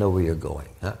said, I know where you're going.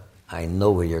 Huh? I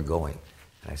know where you're going.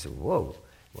 And I said, whoa,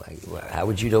 how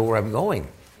would you know where I'm going?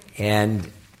 And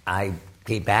I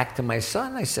came back to my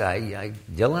son. I said,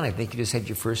 Dylan, I think you just had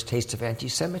your first taste of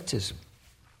anti-Semitism.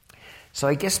 So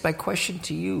I guess my question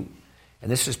to you,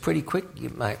 and this was pretty quick,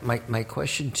 my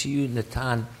question to you,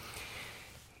 Natan,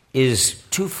 is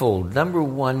twofold. Number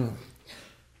one,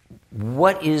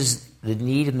 what is the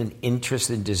need and the interest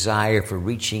and desire for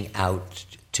reaching out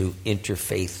to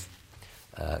interfaith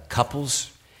couples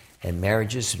and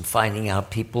marriages and finding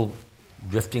out people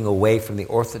drifting away from the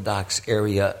Orthodox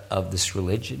area of this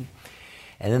religion?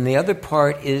 And then the other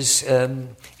part is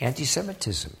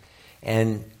anti-Semitism.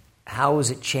 And how has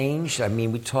it changed? I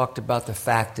mean, we talked about the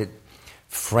fact that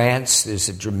France, there's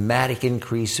a dramatic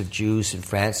increase of Jews in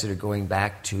France that are going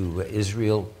back to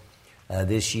Israel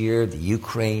this year, the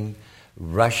Ukraine,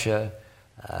 Russia.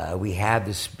 We have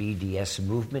this BDS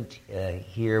movement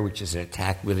here, which is an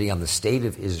attack really on the state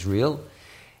of Israel.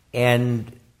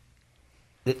 And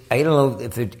I don't know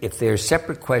if they're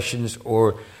separate questions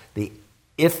or the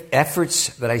efforts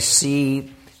that I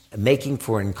see making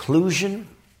for inclusion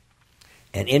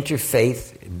and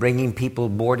interfaith, bringing people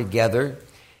more together.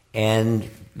 And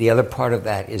the other part of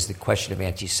that is the question of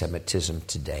anti-Semitism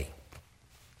today.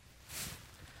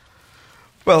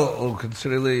 Well, look, it's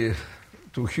really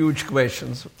two huge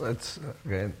questions. Let's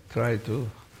again try to...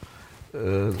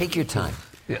 Take your time.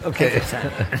 Yeah, okay.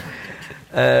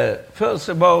 First,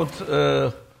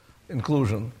 about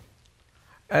inclusion.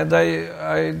 And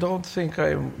I don't think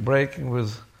I'm breaking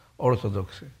with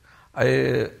orthodoxy.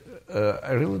 I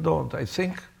really don't. I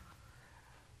think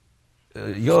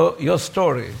your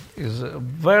story is a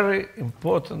very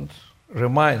important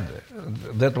reminder.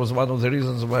 That was one of the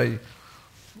reasons why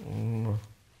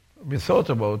we thought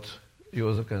about you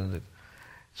as a candidate.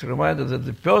 It's a reminder that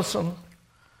the person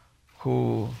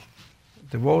who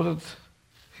devoted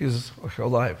his or her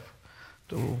life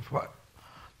to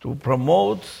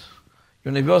promote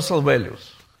universal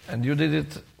values, and you did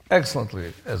it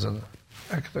excellently as an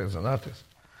actor, as an artist,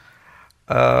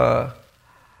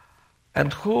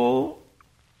 and who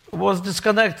was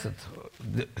disconnected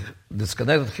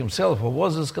himself, or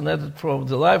was disconnected from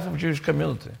the life of Jewish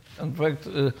community. In fact,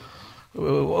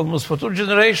 almost for 2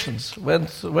 generations went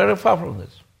very far from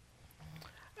this.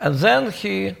 And then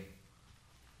he,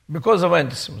 because of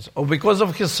antisemitism, or because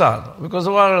of his son, because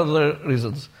of other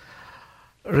reasons,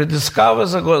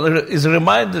 rediscovers God, is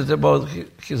reminded about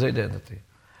his identity,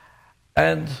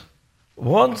 and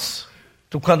wants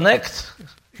to connect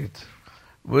it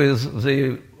with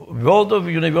the world of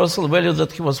universal value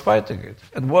that he was fighting it,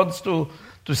 and wants to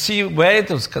see where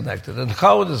it is connected and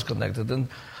how it is connected, and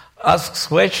asks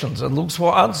questions and looks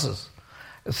for answers.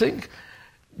 I think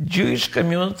Jewish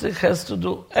community has to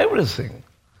do everything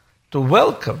to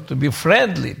welcome, to be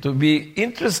friendly, to be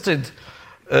interested,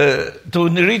 to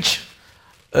enrich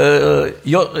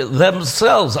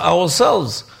themselves,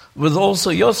 ourselves, with also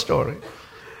your story.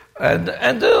 And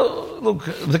look,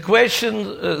 the question,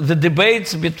 the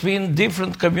debates between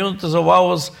different communities of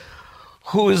ours,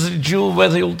 who is a Jew,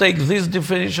 whether you'll take this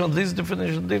definition,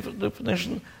 different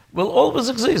definition, will always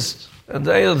exist. And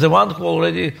I am the one who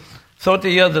already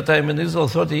 30 years that I'm in Israel,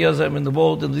 30 years I'm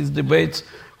involved in these debates,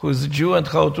 who is a Jew and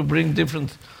how to bring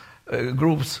different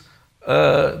groups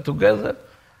together.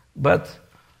 But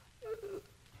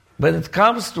when it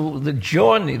comes to the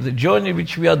journey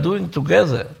which we are doing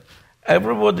together,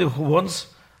 everybody who wants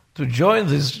to join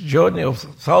this journey of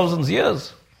thousands of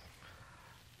years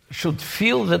should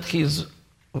feel that he is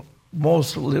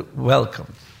mostly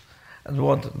welcomed and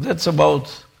wanted. That's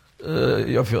about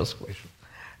your first question.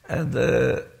 And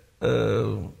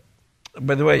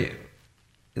by the way,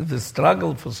 the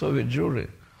struggle for Soviet Jewry,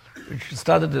 which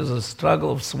started as a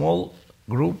struggle of small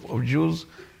group of Jews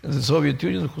in the Soviet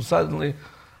Union who suddenly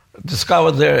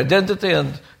discovered their identity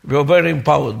and were very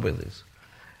empowered by this.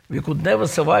 We could never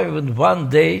survive even one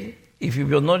day if we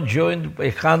were not joined by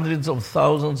hundreds of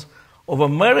thousands of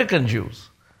American Jews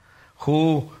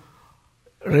who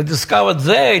rediscovered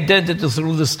their identity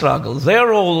through the struggle, their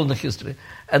role in the history.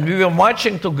 And we were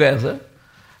marching together.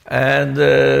 And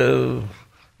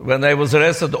when I was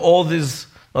arrested, all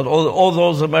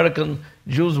those American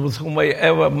Jews with whom I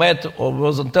ever met or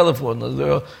was on telephone, there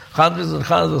were hundreds and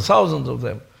hundreds of thousands of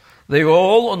them, They were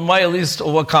all on my list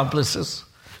of accomplices.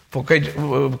 For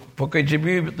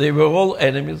KGB, they were all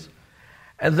enemies.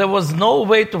 And there was no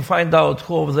way to find out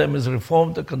who of them is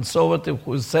reformed, a conservative,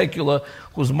 who is secular,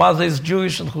 whose mother is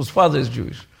Jewish, and whose father is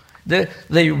Jewish.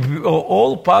 They were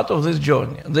all part of this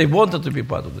journey, and they wanted to be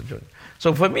part of the journey.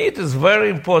 So for me, it is very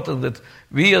important that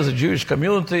we as a Jewish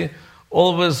community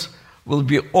always will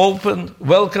be open,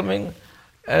 welcoming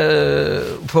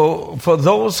for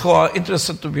those who are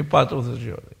interested to be part of this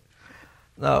journey.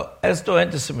 Now, as to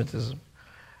anti-Semitism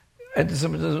and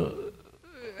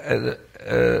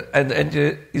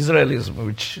anti-Israelism,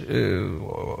 which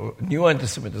new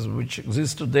anti-Semitism, which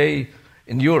exists today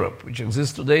in Europe, which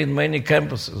exists today in many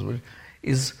campuses, which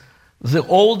is the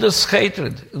oldest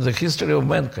hatred in the history of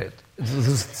mankind. It's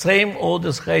the same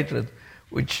oldest hatred,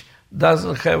 which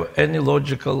doesn't have any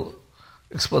logical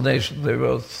explanation. There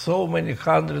were so many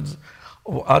hundreds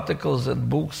of articles and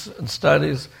books and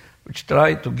studies which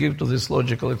try to give to this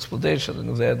logical explanation,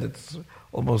 and that it's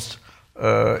almost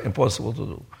impossible to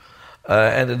do.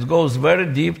 And it goes very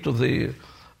deep to the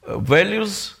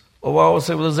values of our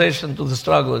civilization, to the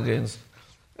struggle against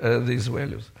these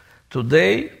values.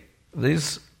 Today,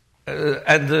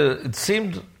 it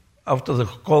seemed after the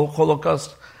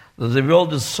Holocaust that the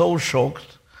world is so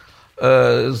shocked,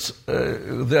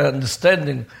 they're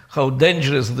understanding how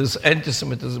dangerous this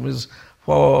anti-Semitism is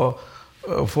for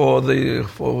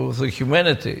the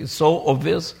humanity. It's so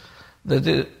obvious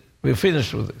that we're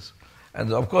finished with this.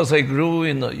 And of course, I grew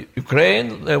in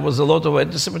Ukraine. There was a lot of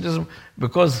anti-Semitism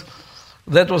because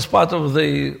that was part of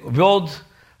the world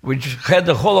which had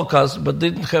the Holocaust but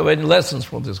didn't have any lessons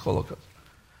from this Holocaust.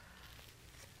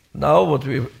 Now what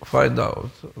we find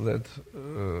out that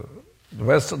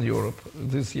Western Europe,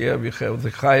 this year we have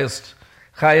the highest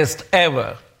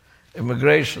ever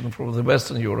immigration from the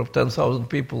Western Europe, 10,000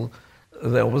 people.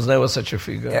 There was never such a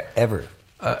figure. Ever.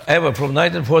 Ever. From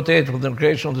 1948, from the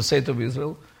creation of the State of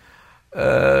Israel.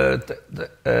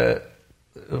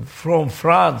 From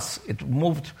France, it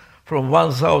moved from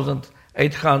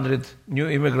 1,800 new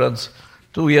immigrants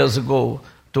 2 years ago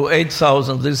to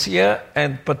 8,000 this year,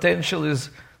 and potential is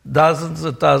dozens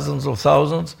and dozens of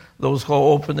thousands, those who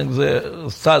are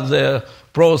start their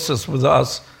process with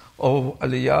us of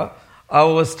Aliyah.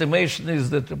 Our estimation is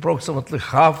that approximately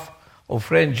half of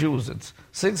French Jews, it's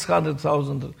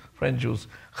 600,000 French Jews,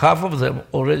 half of them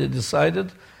already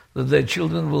decided that their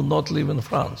children will not live in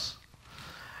France.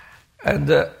 And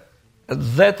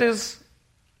that is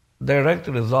direct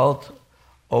result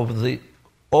of the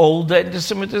old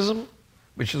anti-Semitism,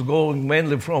 which is going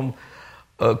mainly from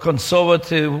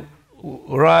conservative,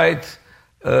 right,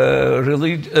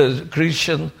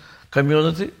 Christian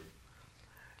community,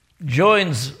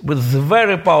 joins with the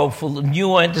very powerful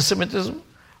new anti-Semitism,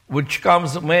 which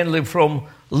comes mainly from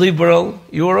liberal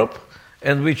Europe,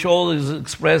 and which all is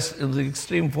expressed in the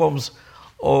extreme forms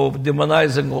of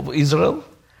demonizing of Israel.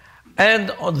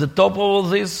 And on the top of all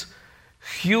this,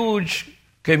 huge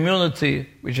community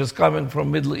which is coming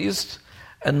from Middle East,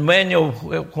 and many of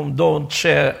whom don't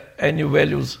share any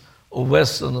values of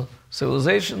Western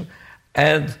civilization,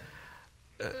 and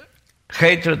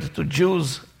hatred to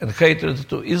Jews and hatred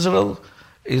to Israel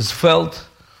is felt,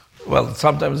 well,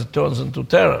 sometimes it turns into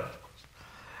terror.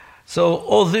 So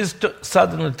all this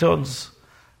suddenly turns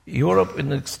Europe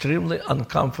in an extremely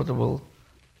uncomfortable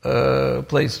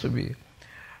place to be.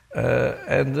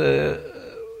 And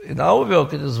in our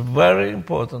work, it is very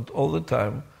important all the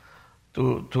time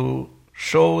to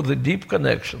show the deep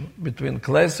connection between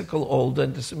classical old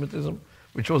anti-Semitism,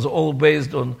 which was all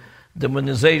based on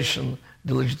demonization,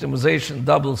 delegitimization,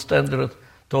 double standard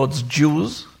towards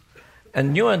Jews,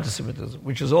 and new anti-Semitism,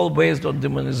 which is all based on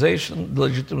demonization,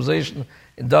 delegitimization,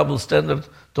 and double standard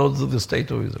towards the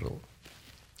State of Israel.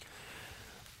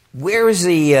 Where is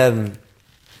the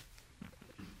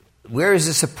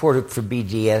support for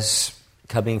BDS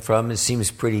coming from? It seems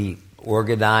pretty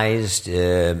organized.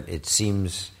 It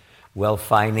seems well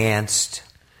financed.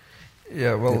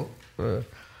 Yeah, well,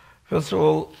 first of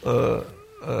all,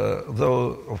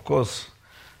 though of course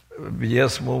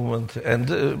BDS movement and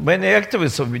many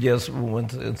activists of BDS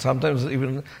movement, and sometimes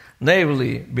even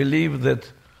naively, believe that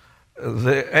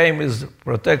the aim is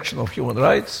protection of human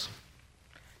rights.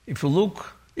 If you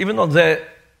look even on the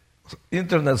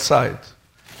internet site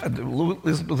and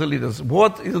listen to the leaders,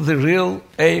 what is the real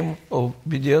aim of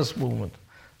BDS movement?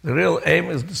 The real aim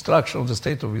is destruction of the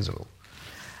State of Israel,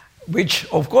 which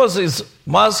of course is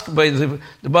masked by the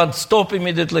demand stop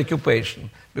immediate occupation,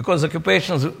 because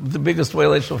occupation is the biggest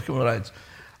violation of human rights.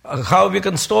 How we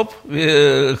can stop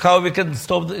the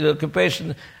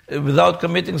occupation without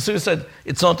committing suicide,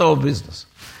 it's not our business.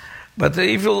 But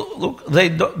if you look, they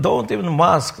don't even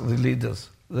mask the leaders,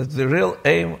 that the real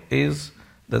aim is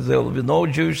that there will be no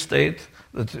Jewish state,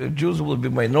 that Jews will be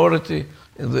minority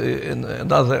in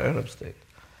another Arab state.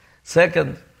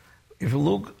 Second, if you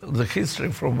look at the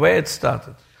history from where it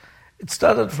started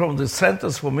from the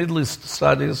Centers for Middle East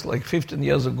Studies like 15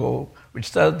 years ago, which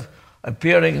started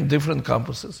appearing in different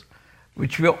campuses,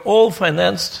 which were all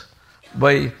financed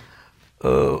by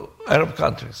Arab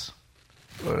countries.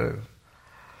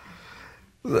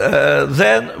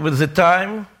 Then, with the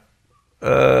time,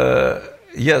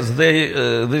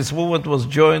 this movement was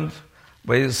joined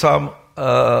by some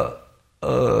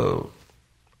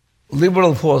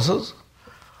liberal forces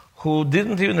who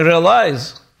didn't even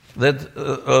realize that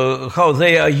how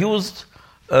they are used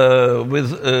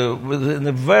within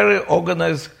a very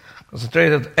organized,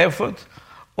 concentrated effort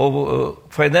of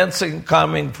financing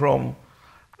coming from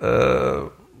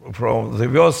the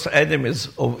worst enemies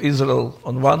of Israel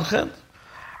on one hand,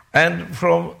 and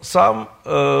from some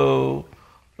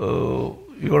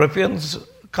European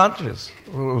countries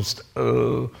who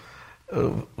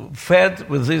fed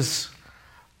with this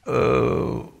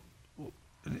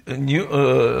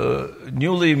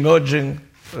newly emerging,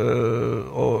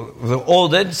 or the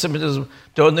old anti-Semitism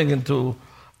turning into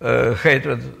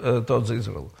hatred towards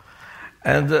Israel.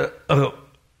 And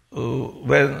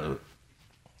when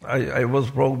I was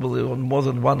probably on more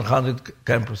than 100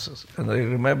 campuses, and I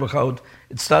remember how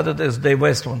it started as the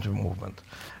divestment movement,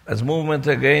 as movement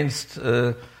against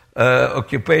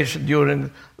occupation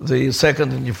during the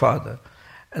Second Intifada.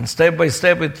 And step by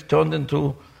step it turned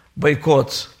into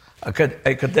boycotts,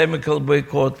 academical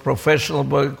boycott, professional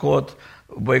boycott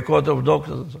of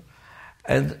doctors.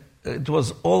 And it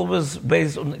was always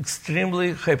based on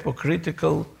extremely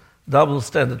hypocritical double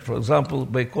standard. For example,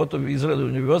 boycott of Israeli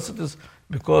universities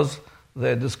because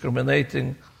they're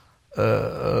discriminating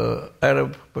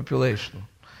Arab population.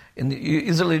 In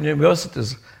Israeli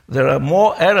universities, there are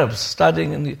more Arabs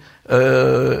studying in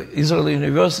Israeli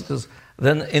universities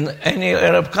than in any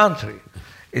Arab country.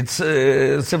 It's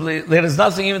simply, there is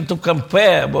nothing even to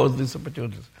compare about these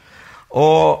opportunities.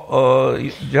 Or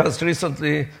just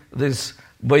recently, this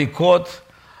boycott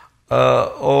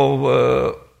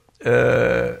of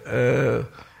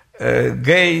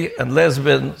gay and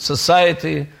lesbian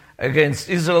society against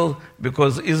Israel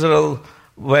because Israel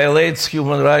violates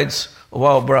human rights of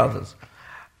our brothers.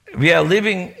 We are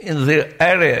living in the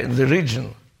area, in the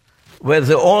region, where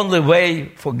the only way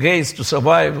for gays to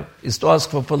survive is to ask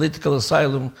for political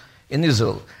asylum in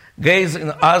Israel. Gays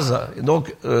in Gaza,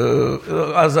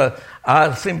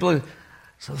 are simply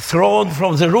thrown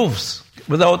from the roofs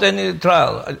without any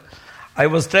trial. I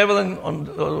was traveling on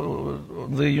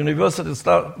the university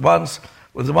once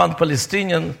with one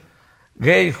Palestinian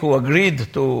gay who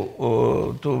agreed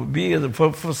to be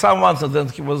for some months, and then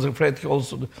he was afraid. He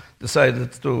also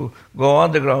decided to go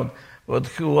underground, but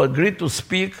he agreed to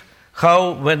speak.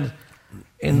 How when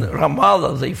in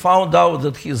Ramallah they found out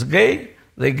that he's gay,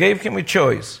 they gave him a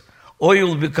choice: or you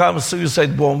will become a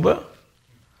suicide bomber,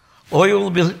 or you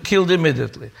will be killed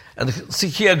immediately. And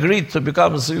he agreed to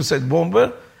become a suicide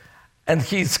bomber, and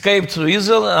he escaped to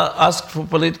Israel and asked for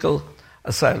political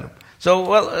asylum.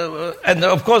 So, and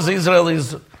of course Israel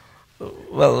is,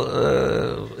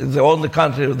 the only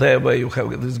country there where you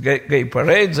have these gay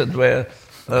parades, and where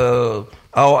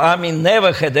our army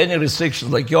never had any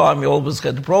restrictions, like your army always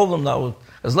had a problem, now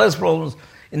has less problems.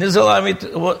 In Israel army,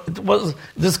 it was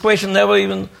this question never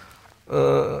even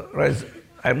raised.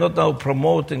 I'm not now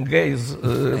promoting gays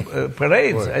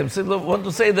parades. I simply want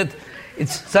to say that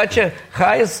it's such a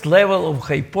highest level of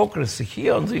hypocrisy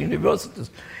here on the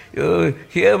universities.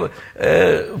 Here,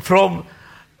 from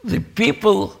the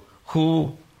people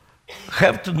who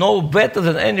have to know better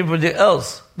than anybody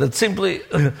else that simply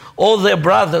all their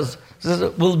brothers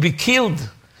will be killed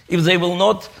if they will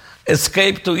not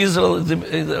escape to Israel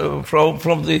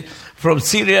from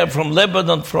Syria, from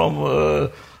Lebanon,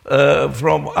 from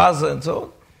Gaza, and so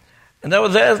on. And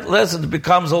nevertheless, it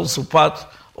becomes also part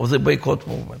of the boycott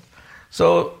movement.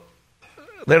 So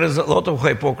there is a lot of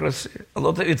hypocrisy.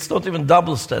 It's not even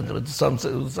double standard. It's some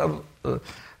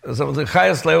of the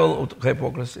highest level of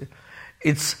hypocrisy.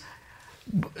 It's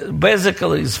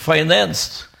basically is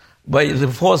financed by the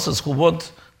forces who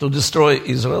want to destroy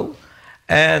Israel,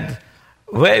 and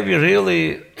where we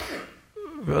really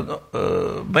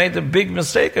made a big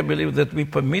mistake, I believe, that we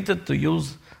permitted to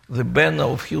use the banner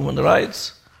of human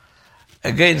rights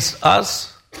against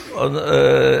us,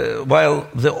 while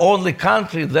the only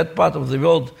country in that part of the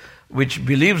world which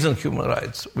believes in human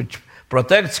rights, which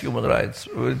protects human rights,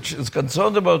 which is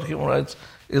concerned about human rights,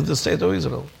 is the State of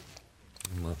Israel.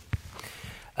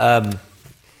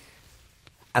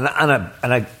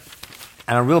 on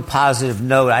a real positive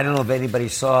note, I don't know if anybody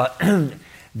saw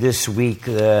this week,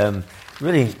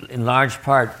 really in large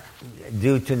part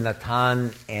due to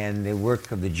Natan and the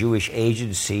work of the Jewish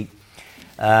Agency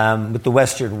with the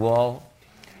Western Wall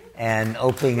and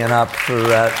opening it up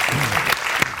for...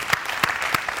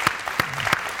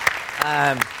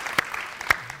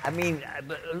 let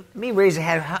me raise a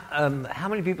hand. How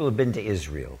many people have been to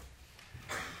Israel?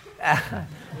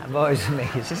 I'm always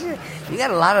amazed. You got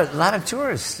a lot of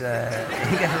tourists. You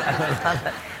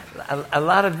got a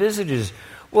lot of visitors.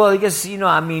 Well, I guess again,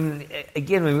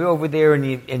 when you're over there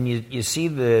and you see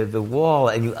the wall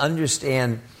and you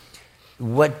understand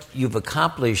what you've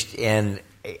accomplished, and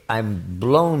I'm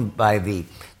blown by the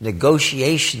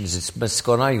negotiations that's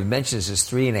going on. You've mentioned this is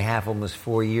 3.5, almost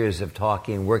 4 years of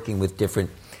talking and working with different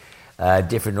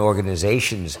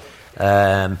organizations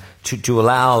to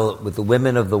allow with the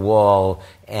women of the wall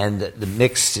and the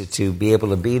mix to be able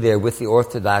to be there with the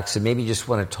Orthodox. And maybe you just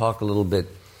want to talk a little bit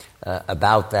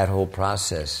about that whole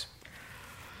process.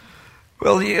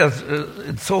 Well, yes,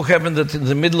 it so happened that in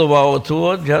the middle of our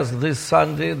tour, just this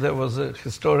Sunday, there was a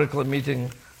historical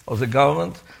meeting of the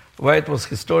government. Why it was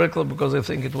historical? Because I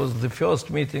think it was the first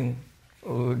meeting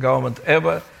of the government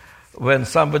ever when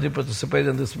somebody participated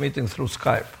in this meeting through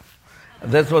Skype.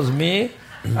 And that was me.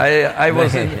 I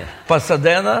was in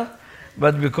Pasadena,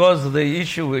 but because the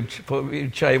issue for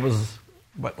which I was,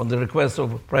 on the request of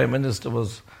the Prime Minister,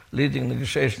 was leading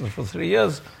negotiations for 3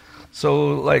 years,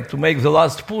 so to make the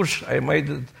last push, I made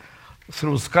it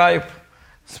through Skype,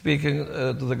 speaking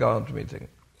to the government meeting.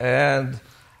 And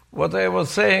what I was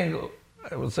saying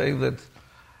that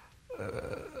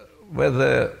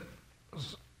whether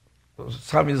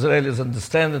some Israelis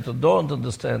understand it or don't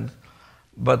understand,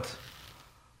 but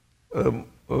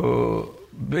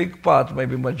big part,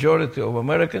 maybe majority of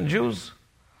American Jews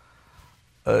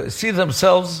see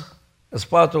themselves as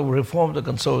part of Reformed and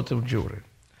conservative Jewry.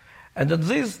 And in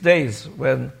these days,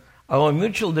 when our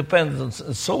mutual dependence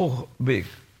is so big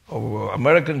of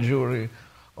American Jewry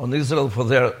on Israel for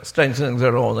their strengthening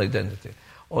their own identity,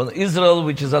 on Israel,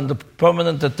 which is under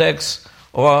permanent attacks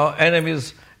of our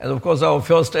enemies, and of course our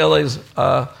first allies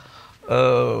are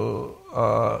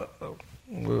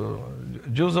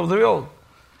Jews of the world.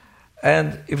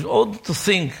 And if all to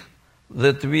think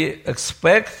that we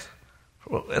expect,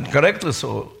 and correctly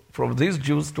so, from these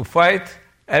Jews to fight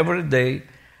every day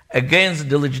against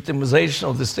the legitimization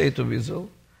of the State of Israel,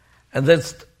 and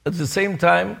that at the same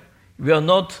time we are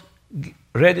not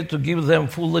ready to give them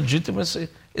full legitimacy,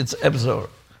 it's absurd.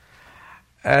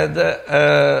 And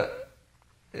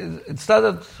it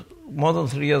started more than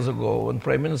 3 years ago when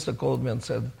Prime Minister called me and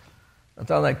said,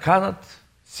 Natan, I cannot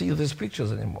see these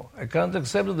pictures anymore. I can't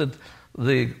accept that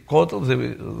the court of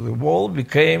the wall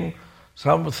became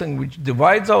something which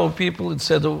divides our people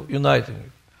instead of uniting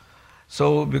it.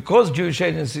 So because Jewish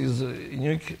Agency is a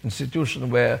unique institution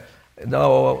where in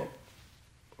our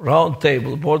round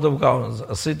table, Board of Governors,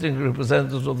 are sitting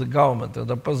representatives of the government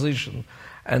and opposition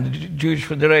and Jewish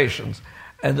federations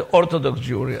and Orthodox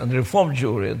Jewry and Reformed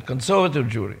Jewry and conservative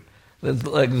Jewry. That's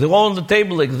they're all on the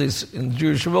table like this in the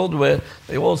Jewish world where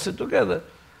they all sit together.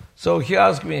 So he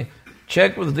asked me,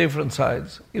 check with different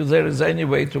sides if there is any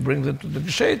way to bring them to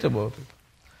negotiate about it.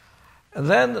 And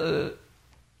then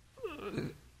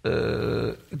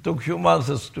it took a few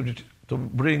months to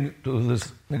bring to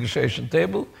this negotiation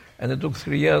table, and it took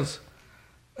 3 years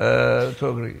to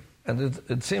agree. And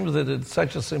it seems that it's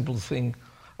such a simple thing.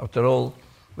 After all,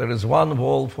 there is one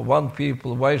wall for one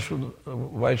people. Why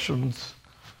shouldn't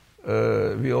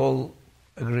we all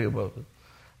agree about it?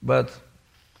 But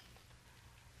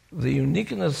the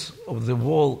uniqueness of the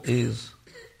wall is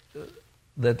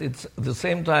that it's at the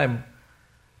same time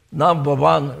number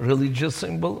one religious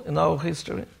symbol in our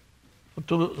history.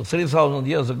 3,000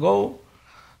 years ago,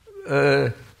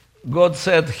 God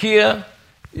said, here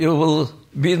you will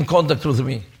be in contact with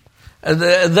me. And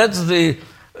that's the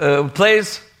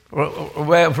place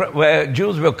where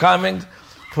Jews were coming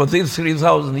for these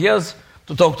 3,000 years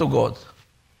to talk to God.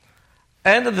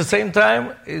 And at the same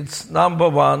time, it's number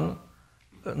one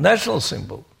national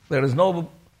symbol. There is no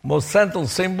more central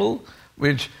symbol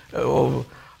which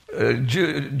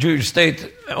Jewish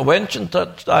state of ancient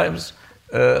times,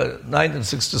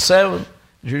 1967,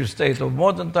 Jewish state of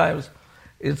modern times.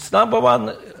 It's number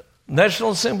one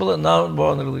national symbol and number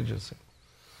one religious symbol.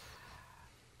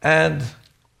 And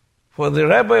for the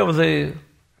rabbi of the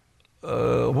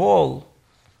wall,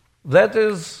 that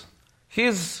is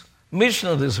his mission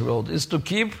in this world, is to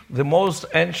keep the most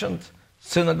ancient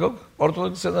synagogue,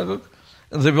 Orthodox synagogue,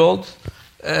 in the world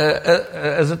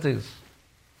as it is.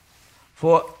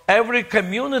 For every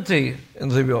community in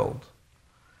the world,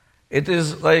 It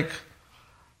is like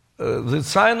the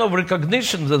sign of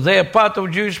recognition that they are part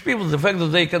of Jewish people, the fact that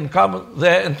they can come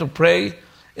there and to pray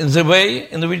in the way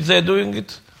in which they're doing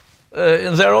it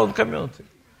in their own community.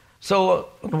 So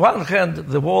on one hand,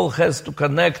 the wall has to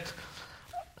connect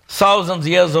thousands of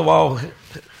years of our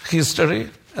history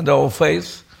and our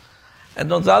faith,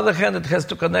 and on the other hand, it has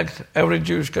to connect every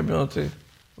Jewish community.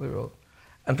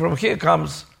 And from here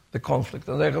comes the conflict.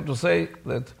 And I have to say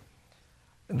that,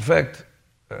 in fact,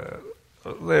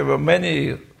 there were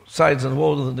many sides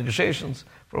involved in the negotiations.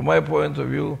 From my point of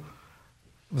view,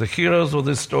 the heroes of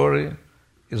this story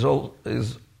is at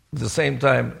the same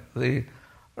time the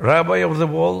rabbi of the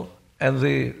wall and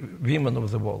the women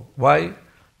of the wall. Why?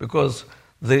 Because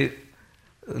the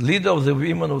leader of the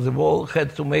women of the wall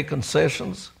had to make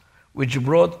concessions which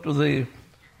brought to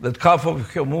that half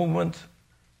of her movement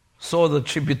saw that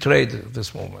she betrayed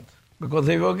this movement because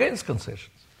they were against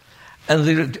concessions. And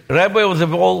the rabbi of the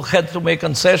wall had to make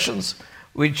concessions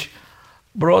which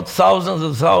brought thousands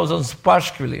and thousands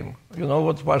pashkvilim. You know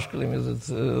what pashkvilim is? It's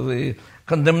the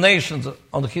condemnations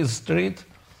on his street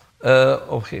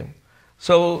of him.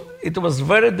 So it was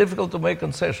very difficult to make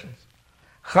concessions.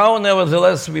 How,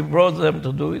 nevertheless, we brought them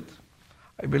to do it?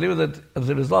 I believe that as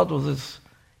a result of these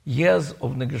years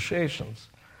of negotiations,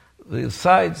 the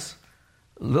sides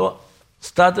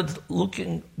started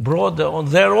looking broader on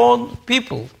their own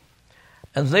people.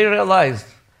 And they realized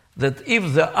that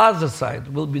if the other side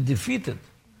will be defeated,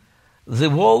 the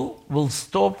wall will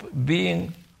stop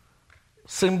being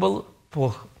symbol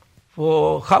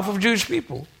for half of Jewish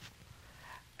people.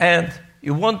 And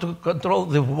you want to control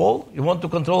the wall, you want to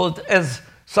control it as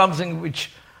something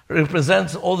which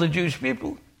represents all the Jewish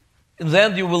people. In the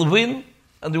end, you will win,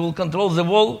 and you will control the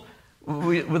wall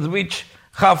with which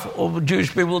half of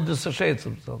Jewish people dissociate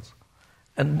themselves.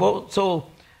 And so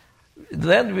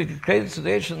then we created a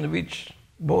situation in which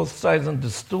both sides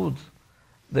understood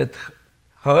that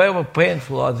however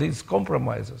painful are these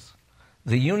compromises,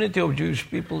 the unity of Jewish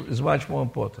people is much more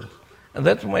important. And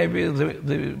that may be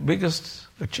the biggest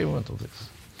achievement of this.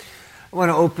 I want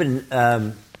to open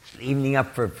the evening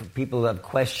up for people who have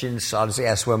questions. So I'll just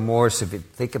ask one more, so if you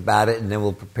think about it, and then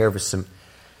we'll prepare for some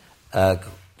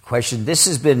questions. This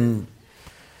has been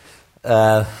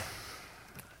a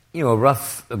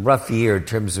rough year in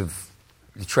terms of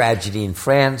the tragedy in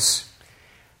France,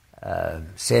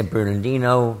 San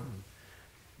Bernardino.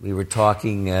 We were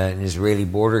talking, an Israeli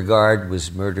border guard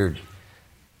was murdered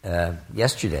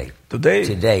yesterday.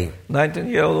 Today.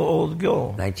 19-year-old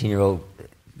girl. 19-year-old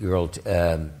girl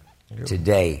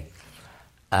today.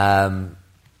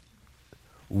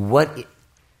 What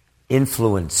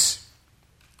influence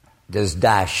does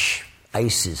Daesh,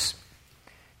 ISIS,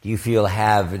 do you feel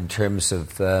have in terms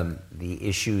of the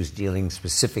issues dealing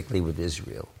specifically with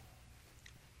Israel?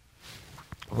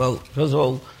 Well, first of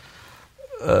all,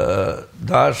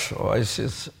 Daesh or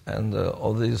ISIS and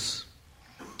all these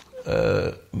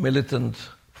militant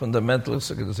fundamentalist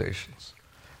organizations,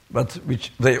 but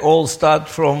which they all start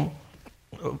from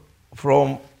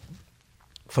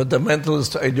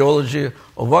fundamentalist ideology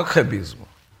of Wahhabism.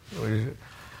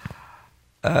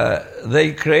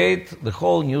 They create the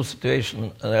whole new situation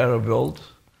in the Arab world.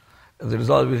 As a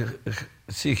result, we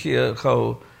see here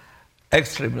how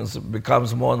extremism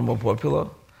becomes more and more popular,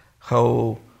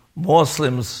 how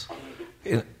Muslims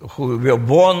who were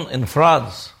born in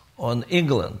France, or in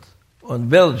England, or in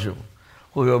Belgium,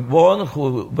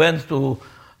 who went to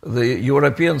the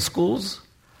European schools,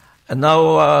 and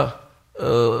now are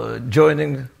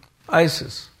joining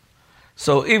ISIS.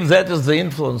 So if that is the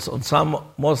influence on some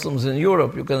Muslims in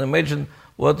Europe, you can imagine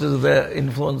what is their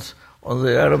influence on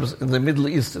the Arabs in the Middle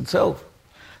East itself.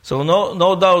 So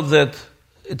no doubt that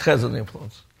it has an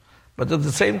influence. But at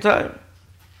the same time,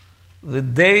 the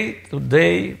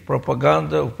day-to-day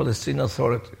propaganda of Palestinian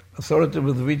authority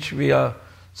with which we are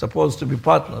supposed to be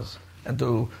partners and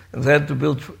then to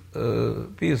build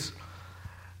peace,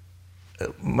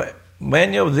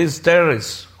 many of these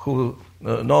terrorists who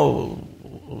know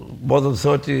more than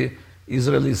 30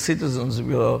 Israeli citizens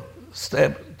were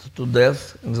stabbed to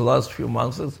death in the last few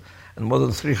months, and more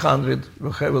than 300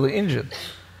 were heavily injured.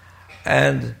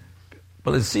 And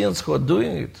Palestinians who are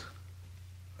doing it,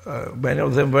 many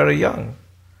of them very young,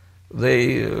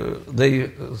 they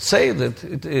say that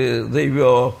they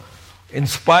were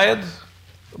inspired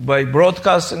by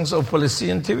broadcastings of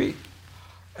Palestinian TV.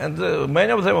 And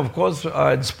many of them, of course,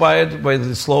 are inspired by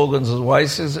the slogans of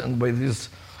ISIS and by these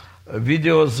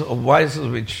videos of ISIS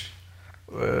which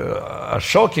are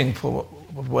shocking for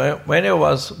many of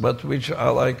us, but which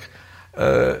are like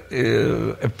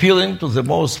appealing to the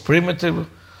most primitive,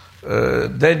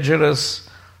 dangerous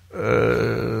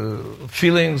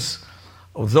feelings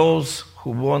of those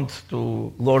who want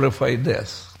to glorify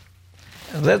death.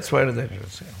 And that's very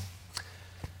dangerous. Yeah.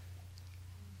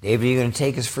 David, are you going to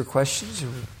take us for questions?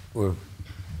 Or?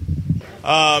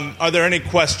 Are there any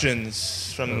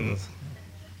questions from...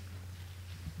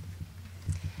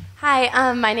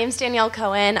 Hi, my name's Danielle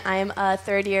Cohen. I'm a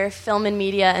third-year film and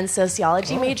media and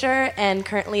sociology major and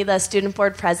currently the student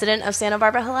board president of Santa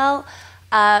Barbara Hillel.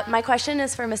 My question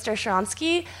is for Mr.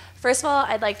 Sharansky. First of all,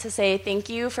 I'd like to say thank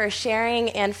you for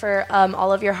sharing and for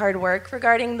all of your hard work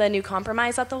regarding the new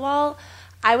compromise at the wall.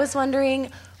 I was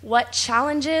wondering what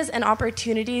challenges and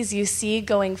opportunities you see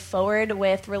going forward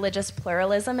with religious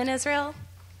pluralism in Israel.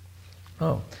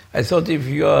 Oh, I thought if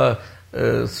you are...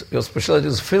 your specialty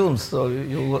is films, so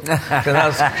you can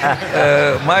ask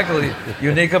Michael.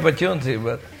 Unique opportunity,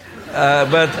 but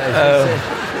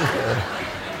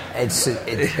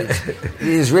the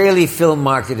Israeli film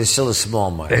market is still a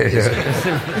small market.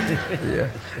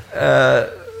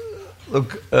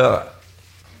 Look,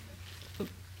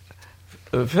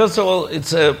 first of all,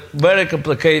 it's a very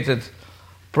complicated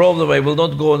problem. I will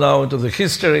not go now into the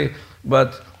history,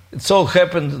 but it so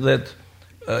happened that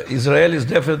Israelis,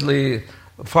 definitely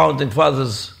founding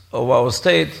fathers of our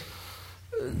state,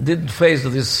 didn't face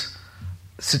this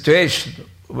situation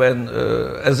when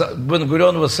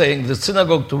Ben-Gurion was saying, the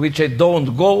synagogue to which I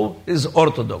don't go is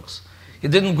Orthodox. He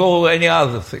didn't go any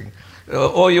other thing.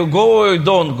 Or you go or you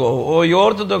don't go, or you're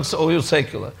Orthodox or you're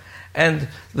secular. And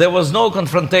there was no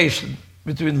confrontation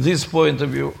between this point of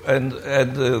view and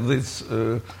this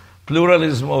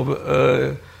pluralism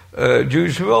of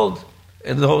Jewish world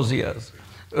in those years.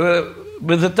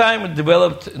 With the time, it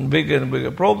developed in bigger and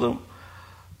bigger problem.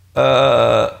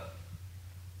 I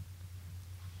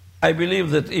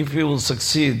believe that if we will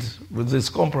succeed with this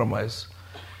compromise,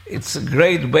 it's a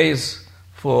great base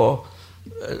for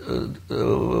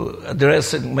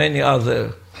addressing many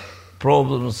other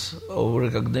problems of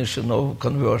recognition, of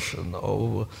conversion,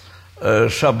 of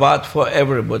Shabbat for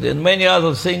everybody, and many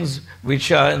other things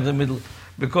which are in the middle.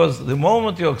 Because the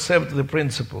moment you accept the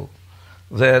principle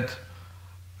that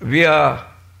we are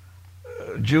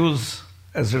Jews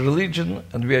as a religion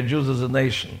and we are Jews as a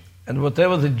nation, and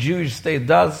whatever the Jewish state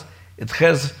does, it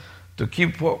has to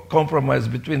keep compromise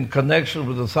between connection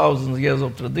with 1,000 years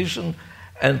of tradition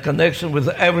and connection with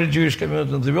every Jewish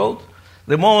community in the world.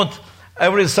 The moment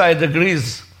every side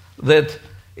agrees that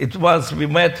it must be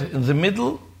met in the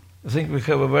middle, I think we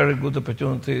have a very good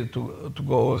opportunity to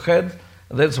go ahead.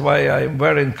 And that's why I am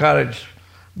very encouraged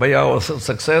by our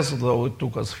success, though it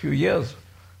took us a few years.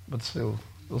 But still,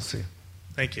 we'll see.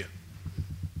 Thank you.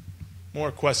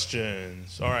 More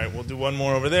questions. All right, we'll do one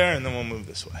more over there, and then we'll move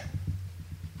this way.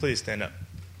 Please stand up.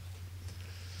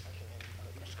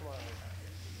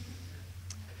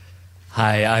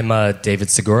 Hi, I'm David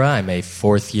Segura. I'm a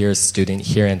fourth-year student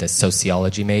here and a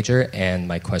sociology major, and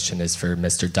my question is for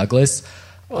Mr. Douglas.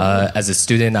 As a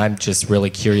student, I'm just really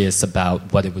curious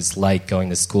about what it was like going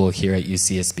to school here at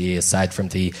UCSB, aside from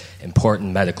the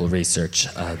important medical research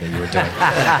that you were doing.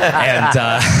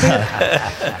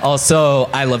 And also,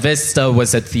 Isla Vista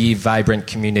was at the vibrant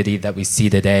community that we see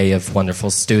today of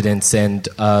wonderful students. And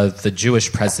the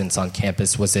Jewish presence on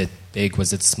campus, was it big?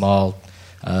 Was it small?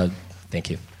 Thank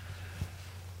you.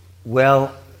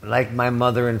 Well, like my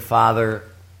mother and father,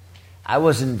 I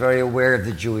wasn't very aware of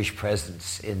the Jewish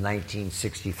presence in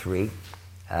 1963,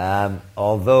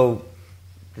 although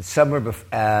the summer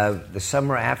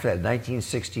after that,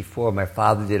 1964, my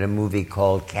father did a movie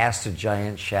called Cast a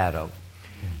Giant Shadow,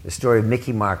 the story of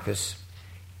Mickey Marcus,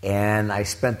 and I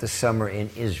spent the summer in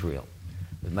Israel.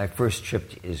 It was my first trip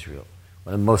to Israel,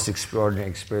 one of the most extraordinary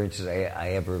experiences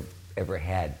I ever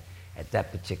had at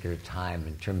that particular time,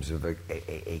 in terms of a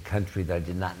country that I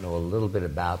did not know a little bit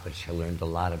about, but I learned a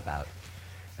lot about,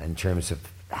 in terms of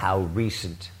how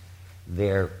recent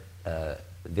their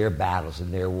battles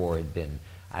and their war had been.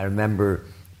 I remember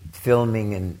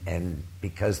filming, and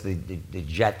because the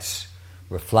jets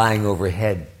were flying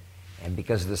overhead, and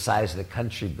because of the size of the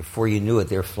country, before you knew it,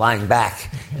 they were flying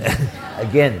back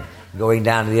again, going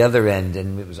down to the other end,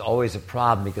 and it was always a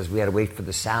problem because we had to wait for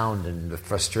the sound and the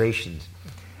frustrations.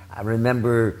 I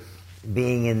remember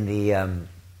being in the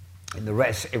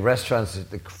restaurants that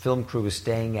the film crew was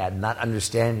staying at, not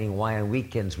understanding why on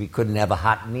weekends we couldn't have a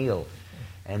hot meal.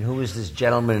 And who was this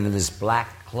gentleman in this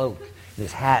black cloak,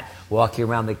 this hat, walking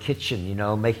around the kitchen,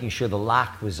 making sure the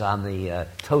lock was on the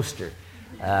toaster,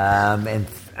 and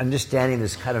understanding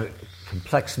this kind of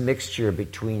complex mixture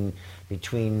between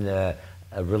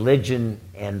religion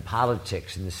and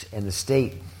politics and the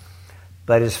state.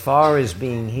 But as far as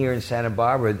being here in Santa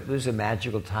Barbara, it was a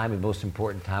magical time, the most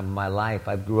important time of my life.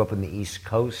 I grew up on the East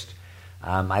Coast.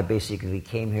 I basically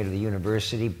came here to the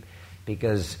university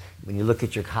because when you look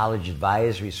at your college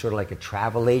advisor, he's sort of like a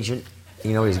travel agent.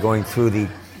 You know, he's going through the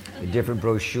different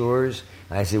brochures.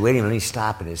 And I said, wait a minute, let me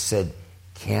stop. And it said,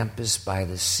 Campus by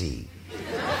the Sea.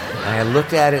 And I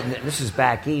looked at it, and this is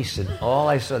back east, and all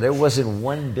I saw, there wasn't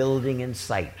one building in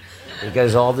sight.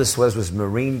 Because all this was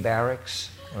Marine barracks.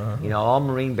 You know, all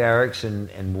Marine barracks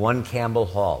and one Campbell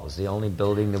Hall was the only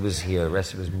building that was here. The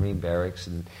rest of it was Marine barracks.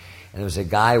 And there was a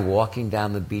guy walking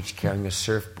down the beach carrying a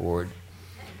surfboard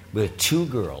with two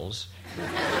girls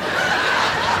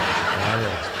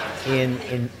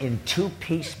in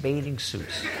two-piece bathing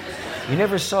suits. You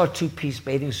never saw a two-piece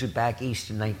bathing suit back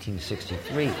east in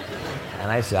 1963.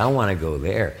 And I said, I want to go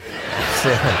there.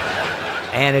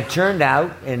 And it turned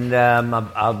out, and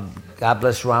God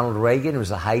bless Ronald Reagan, it was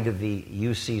the height of the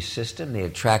UC system. They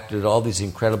attracted all these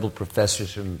incredible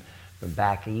professors from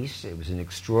back east. It was an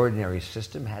extraordinary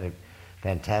system, had a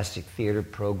fantastic theater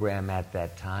program at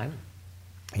that time,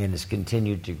 and has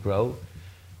continued to grow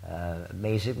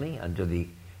amazingly under the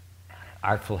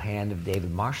artful hand of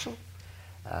David Marshall,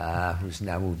 who's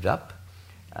now moved up.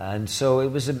 And so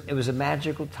it was a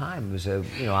magical time. It was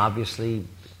obviously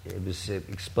it was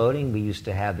exploding.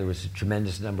 There was a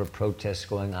tremendous number of protests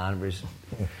going on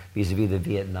vis-a-vis the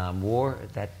Vietnam War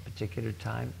at that particular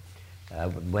time.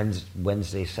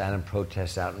 Wednesday silent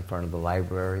protests out in front of the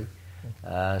library.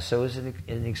 So it was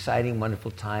an exciting,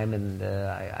 wonderful time, and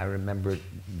I remember it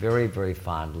very, very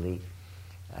fondly.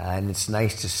 And it's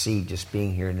nice to see, just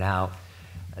being here now.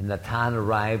 And Natan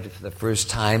arrived for the first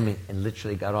time and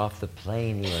literally got off the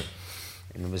plane here,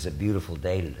 and it was a beautiful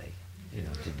day today. You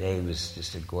know, today was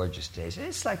just a gorgeous day.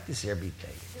 It's like this every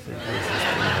day.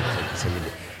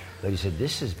 But he said,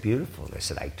 "This is beautiful." I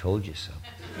said, "I told you so."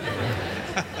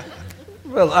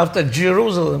 Well, after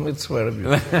Jerusalem, it's very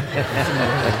beautiful.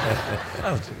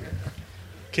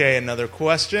 Okay, another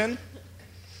question.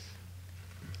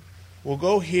 We'll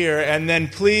go here, and then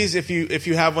please, if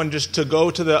you have one, just to go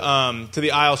to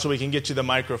the aisle so we can get you the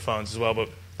microphones as well. But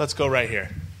let's go right here.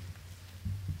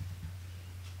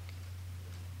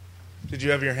 Did you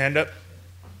have your hand up?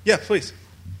 Yeah, please.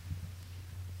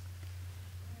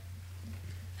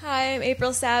 Hi, I'm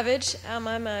April Savage.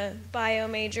 I'm a bio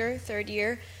major, third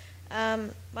year.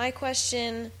 My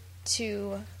question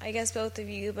to, I guess, both of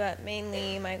you, but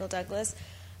mainly Michael Douglas.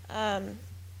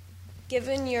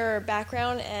 Given your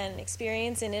background and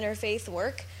experience in interfaith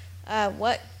work,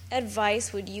 what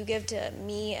advice would you give to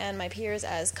me and my peers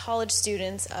as college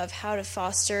students of how to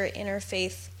foster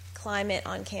interfaith climate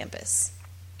on campus?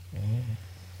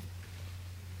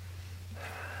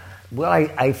 Well,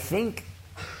 I think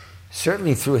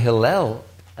certainly through Hillel,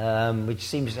 which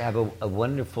seems to have a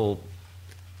wonderful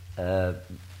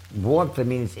warmth. I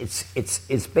mean,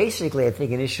 it's basically, I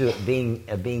think, an issue of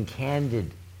being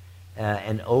candid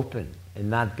and open and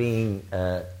not being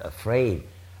afraid.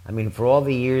 I mean, for all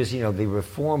the years, the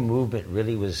Reform movement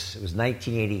really was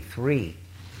 1983.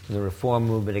 The Reform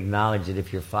movement acknowledged that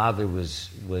if your father was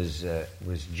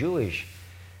Jewish,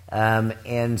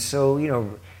 and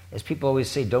so as people always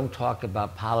say, don't talk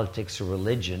about politics or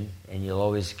religion, and you'll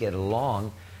always get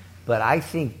along. But I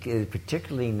think,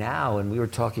 particularly now, and we were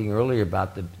talking earlier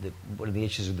about one of the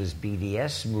issues with this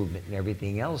BDS movement and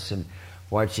everything else, and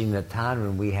watching Natan,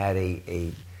 when we had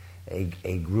a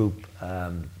group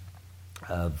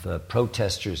of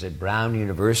protesters at Brown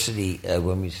University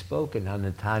when we spoke, and how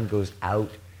Natan goes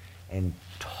out and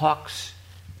talks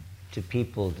to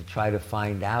people to try to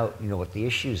find out, what the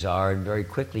issues are, and very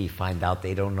quickly you find out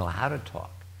they don't know how to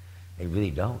talk. They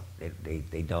really don't.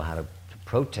 They know how to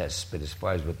protest, but as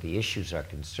far as what the issues are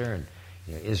concerned,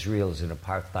 Israel is an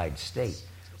apartheid state.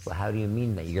 Well, how do you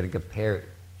mean that? You're going to compare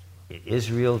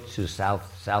Israel to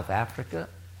South Africa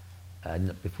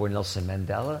before Nelson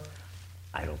Mandela?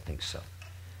 I don't think so.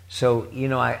 So,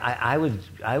 I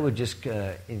would just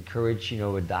encourage,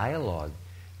 a dialogue,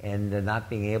 and not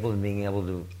being able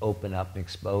to open up and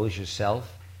expose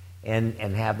yourself, and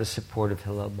have the support of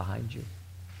Hillel behind you.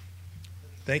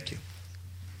 Thank you.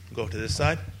 Go to this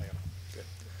side.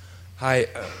 Hi,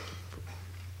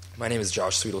 my name is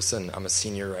Josh Sweetelson. I'm a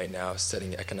senior right now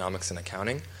studying economics and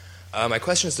accounting. My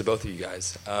question is to both of you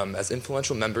guys. As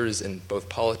influential members in both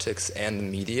politics and the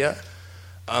media,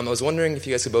 I was wondering if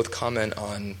you guys could both comment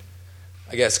on,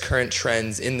 current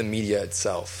trends in the media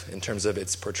itself in terms of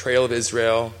its portrayal of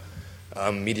Israel,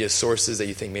 media sources that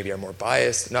you think maybe are more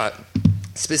biased, not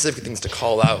specific things to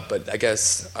call out, but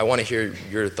I want to hear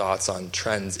your thoughts on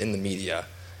trends in the media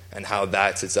and how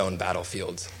that's its own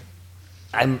battlefield.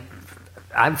 I'm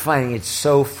finding it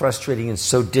so frustrating and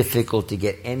so difficult to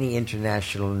get any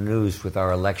international news with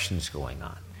our elections going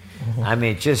on. Mm-hmm. I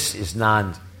mean, it just is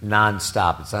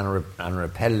nonstop. It's on a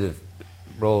repetitive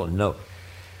roll and note.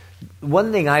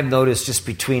 One thing I've noticed just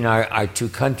between our two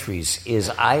countries is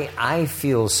I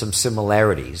feel some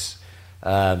similarities.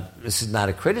 This is not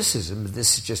a criticism, but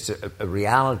this is just a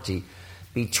reality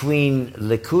between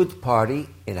Likud party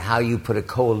and how you put a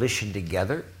coalition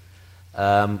together,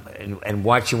 and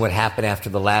watching what happened after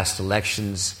the last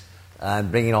elections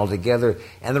and bringing it all together,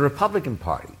 and the Republican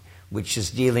Party, which is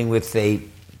dealing with a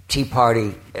Tea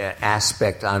Party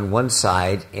aspect on one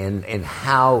side and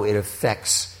how it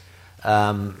affects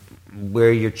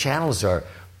where your channels are,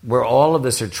 where all of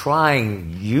us are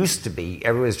used to be,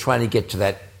 everyone's trying to get to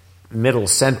that middle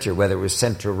center, whether it was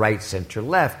center-right,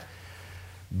 center-left.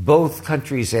 Both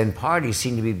countries and parties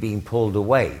seem to be being pulled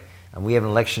away. And we have an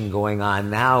election going on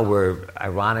now where,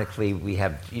 ironically, we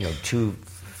have two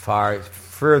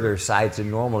further sides of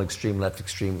normal, extreme left,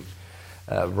 extreme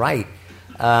right.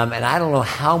 And I don't know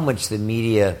how much the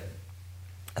media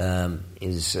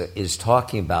is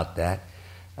talking about that.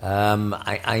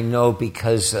 I know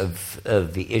because of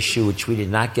the issue which we did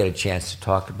not get a chance to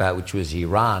talk about, which was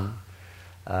Iran,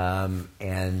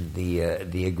 and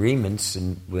the agreements,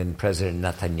 and when President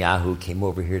Netanyahu came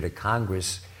over here to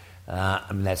Congress,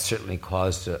 that certainly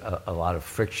caused a lot of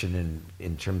friction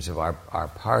in terms of our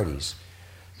parties.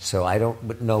 So I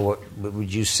don't know what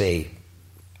would you say?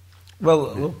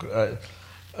 Well, look, I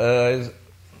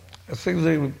think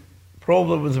the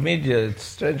problem with the media, it's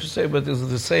strange to say, but it's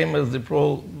the same as the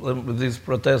problem with these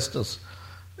protesters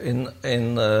in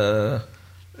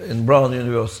Brown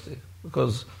University,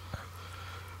 because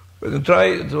when you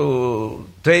try to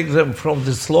take them from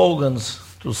the slogans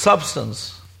to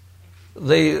substance,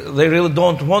 they really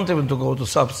don't want even to go to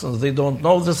substance. They don't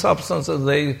know the substance, and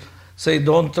they say,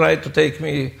 don't try to take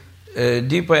me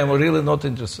deep. I am really not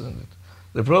interested in it.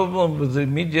 The problem with the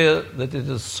media that it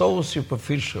is so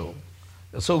superficial,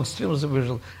 so extremely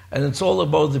superficial, and it's all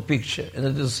about the picture. And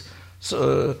it is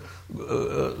so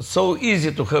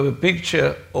easy to have a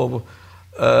picture of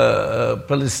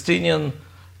Palestinian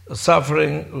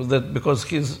suffering that because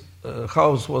his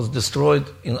house was destroyed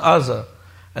in Gaza,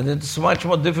 and it's much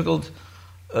more difficult,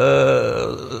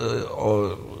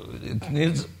 or it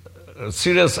needs a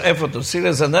serious effort, a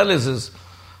serious analysis,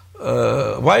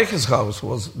 why his house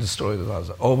was destroyed in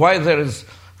Gaza, or why there is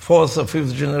fourth or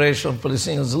fifth generation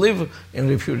Palestinians live in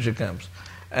refugee camps.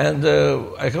 And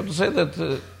I have to say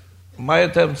that my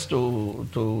attempts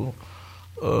to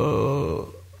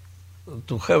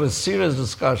have a serious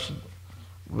discussion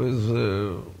with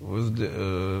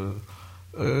the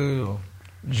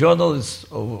journalists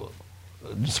of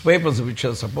newspapers, which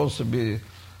are supposed to be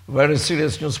very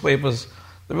serious newspapers,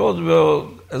 they were,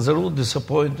 as a rule,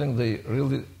 disappointing. They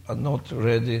really are not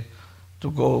ready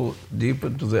to go deep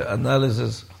into the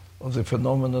analysis of the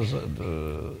phenomena,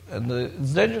 and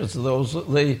it's dangerous.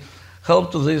 They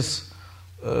help to this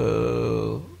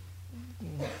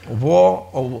war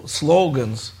of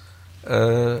slogans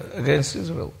against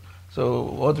Israel. So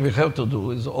what we have to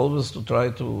do is always to try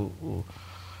to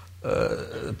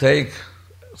take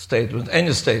statement,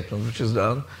 any statement which is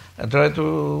done, and try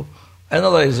to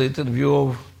analyze it in view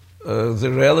of the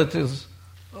realities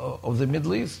of the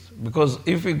Middle East. Because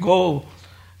if we go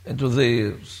into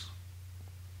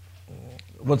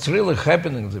what's really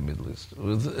happening in the Middle East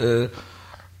with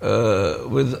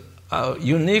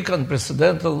unique,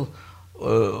 unprecedented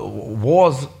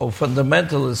wars of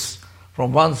fundamentalists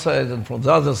from one side and from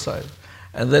the other side,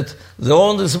 and that the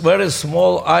only very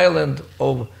small island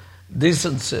of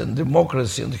decency and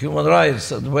democracy and human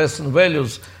rights and Western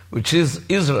values, which is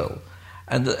Israel.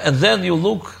 And then you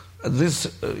look at this,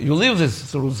 you live this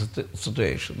through the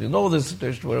situation, you know this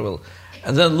situation very well,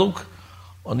 and then look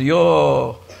on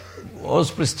your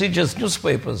most prestigious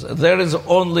newspapers, and there is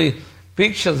only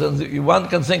pictures, and one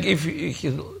can think, if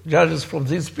he judges from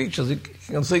these pictures, he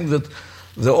can think that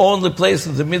the only place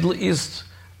in the Middle East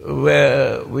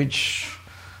where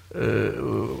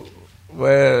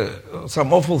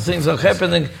some awful things are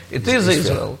happening, it is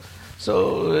Israel.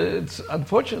 So it's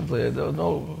unfortunately, I don't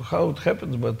know how it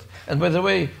happens, and by the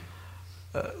way,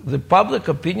 the public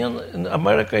opinion in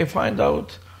America, I find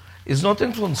out, is not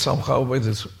influenced somehow by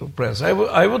this press.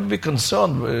 I would be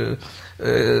concerned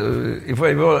if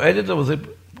I were editor of the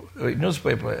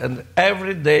newspaper, and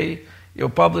every day you're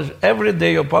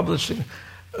publishing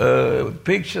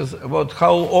pictures about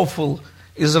how awful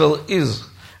Israel is,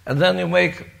 and then you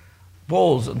make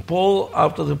polls, and poll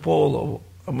after the poll of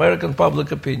American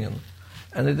public opinion,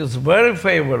 and it is very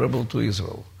favorable to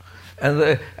Israel,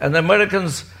 and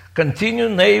Americans continue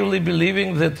naively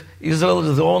believing that Israel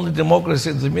is the only democracy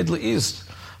in the Middle East,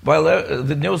 while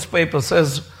the newspaper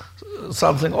says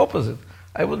something opposite.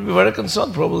 I would be very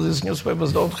concerned. Probably these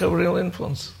newspapers don't have real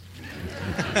influence.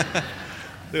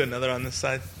 Do another on this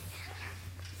side.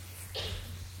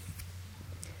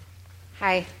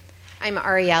 Hi, I'm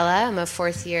Ariella. I'm a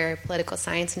fourth-year political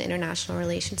science and international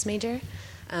relations major.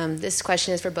 This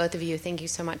question is for both of you. Thank you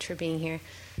so much for being here.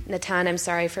 Natan, I'm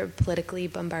sorry for politically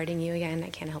bombarding you again. I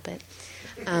can't help it.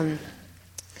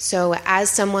 So as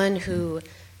someone who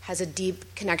has a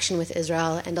deep connection with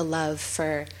Israel and a love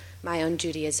for my own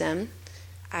Judaism,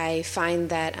 I find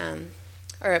that,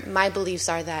 or my beliefs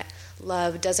are that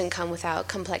love doesn't come without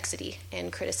complexity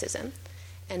and criticism.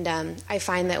 And I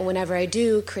find that whenever I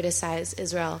do criticize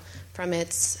Israel, from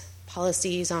its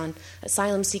policies on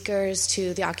asylum seekers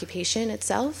to the occupation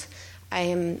itself,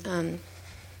 I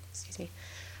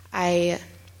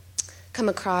come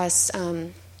across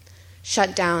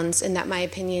shutdowns in that my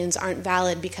opinions aren't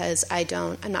valid because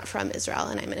I'm not from Israel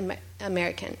and I'm an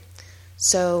American.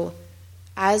 So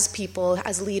as people,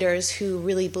 as leaders who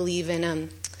really believe in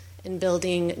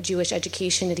building Jewish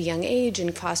education at a young age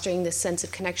and fostering this sense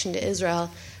of connection to Israel,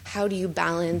 how do you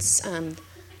balance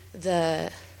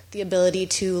the ability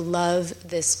to love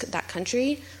that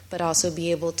country, but also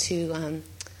be able to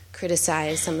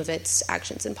criticize some of its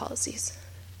actions and policies?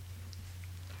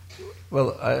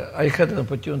 Well, I had an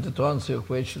opportunity to answer your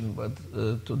question, but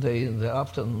today in the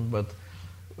afternoon. But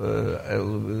I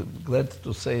will be glad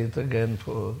to say it again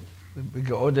for the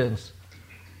bigger audience.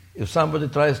 If somebody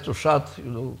tries to shut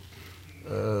you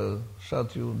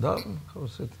down, how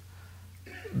is it?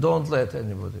 Don't let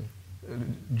anybody.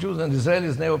 Jews and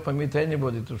Israelis never permit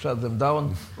anybody to shut them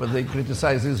down when they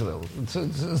criticize Israel.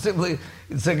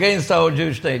 It's against our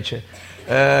Jewish nature.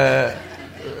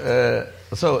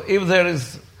 So if there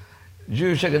is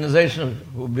Jewish organization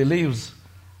who believes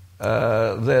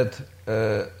that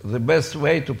the best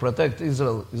way to protect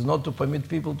Israel is not to permit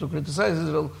people to criticize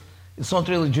Israel, it's not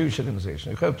really a Jewish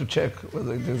organization. You have to check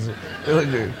whether it is really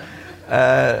Jewish.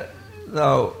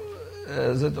 Now,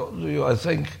 I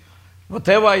think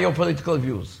whatever are your political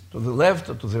views, to the left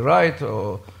or to the right,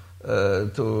 or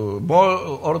to more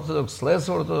orthodox, less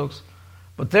orthodox,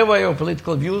 whatever are your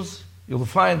political views, you'll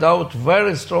find out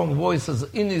very strong voices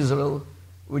in Israel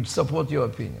which support your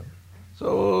opinion.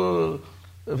 So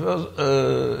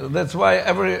that's why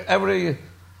every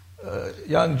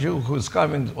young Jew who is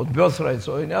coming on birthrights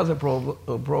or any other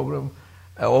program,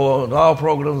 or on our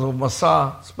programs of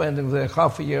Masa, spending there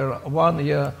half a year, 1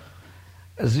 year,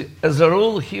 as a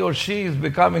rule, he or she is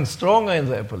becoming stronger in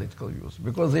their political views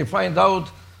because they find out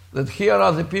that here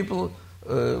are the people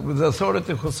with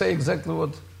authority who say exactly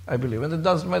what I believe. And it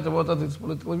doesn't matter what are these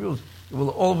political views. You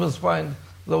will always find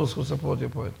those who support your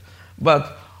point.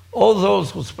 But all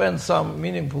those who spend some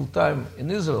meaningful time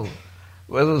in Israel,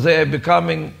 whether they are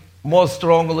becoming more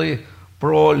strongly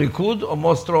pro-Likud or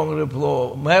more strongly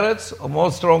pro-Meretz or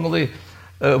more strongly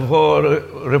for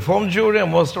Reform Jewry or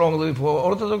more strongly for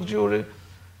Orthodox Jewry,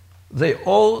 they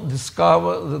all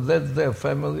discover that that's their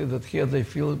family, that here they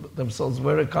feel themselves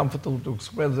very comfortable to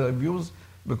express their views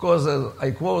because, as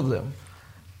I quote them,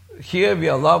 here we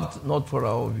are loved not for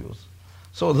our views.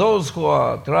 So those who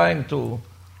are trying to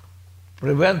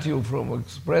prevent you from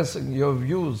expressing your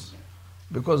views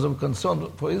because of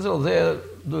concern for Israel, they are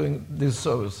doing this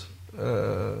service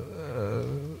to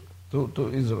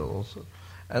Israel also.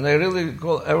 And I really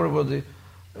call everybody,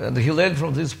 and Hillel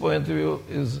from this point of view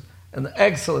is an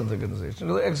excellent organization,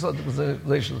 really excellent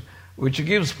organization, which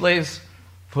gives place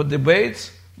for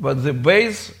debates, but the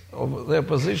base of their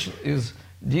position is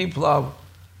deep love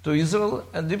to Israel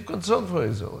and deep concern for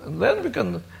Israel. And then we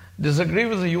can disagree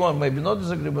with you, or maybe not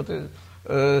disagree, but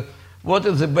what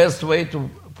is the best way to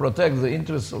protect the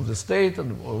interests of the state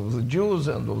and of the Jews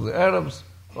and of the Arabs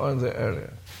who are in the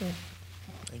area.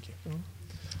 Thank you.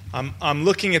 I'm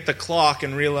looking at the clock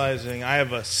and realizing I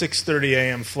have a 6:30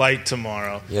 a.m. flight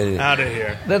tomorrow. Out of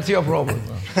here. That's your problem.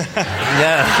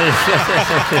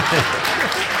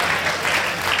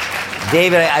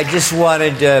 David, I just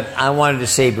wanted to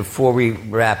say before we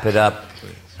wrap it up,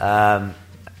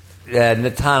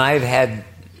 Natan, I've had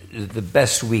the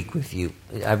best week with you.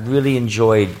 I've really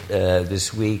enjoyed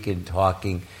this week and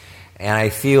talking, and I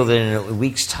feel that in a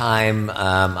week's time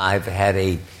I've had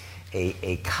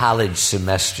a college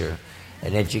semester,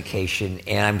 an education,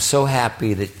 and I'm so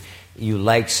happy that you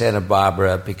like Santa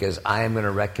Barbara because I am going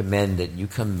to recommend that you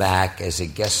come back as a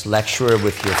guest lecturer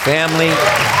with your family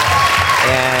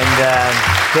and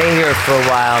stay here for a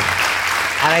while.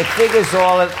 And I think it's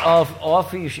all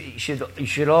for you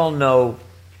should all know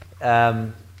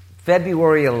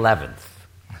February 11th.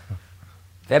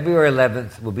 February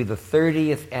 11th will be the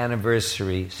 30th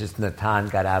anniversary since Natan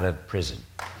got out of prison.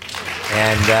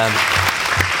 And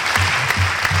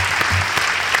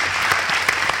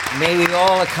May we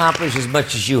all accomplish as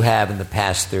much as you have in the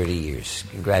past 30 years.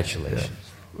 Congratulations.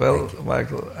 Yeah. Well,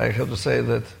 Michael, I have to say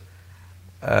that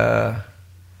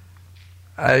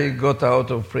I got out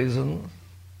of prison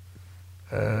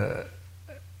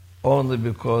only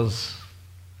because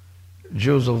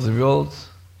Jews of the world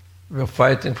were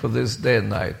fighting for this day and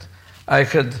night. I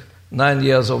had 9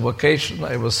 years of vacation.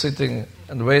 I was sitting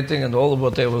and waiting, and all of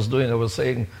what I was doing, I was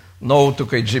saying no to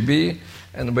KGB,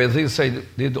 and by this I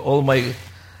did all my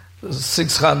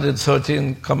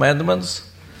 613 commandments.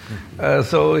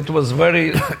 So it was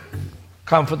very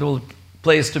comfortable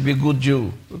place to be a good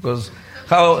Jew, because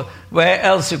where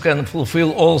else you can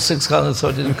fulfill all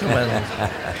 613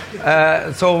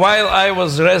 commandments? So while I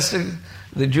was resting,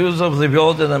 the Jews of the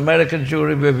world and American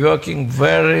Jewry were working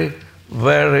very,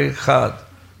 very hard.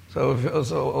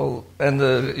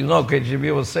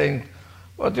 KGB was saying,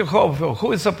 what do you hope for?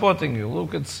 Who is supporting you?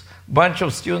 Look, it's a bunch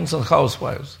of students and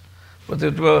housewives. But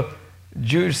it were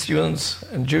Jewish students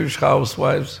and Jewish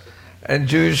housewives and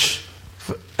Jewish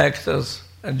actors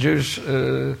and Jewish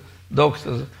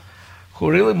doctors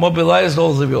who really mobilized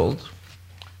all the world.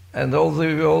 And all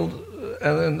the world,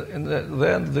 and in the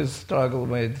end, this struggle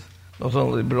not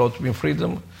only brought me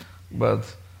freedom,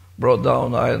 but brought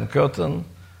down Iron Curtain,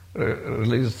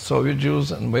 released Soviet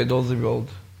Jews, and made all the world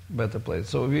a better place.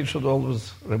 So we should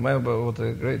always remember what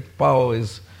a great power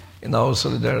is in our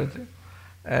solidarity.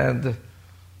 And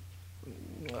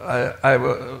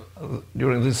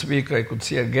during this week, I could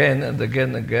see again and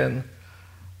again and again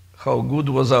how good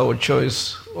was our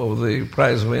choice of the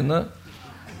prize winner.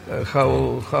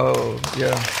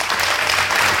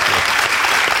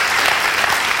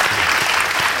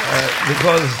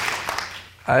 Because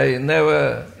I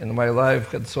never in my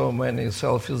life had so many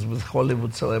selfies with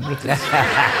Hollywood celebrities.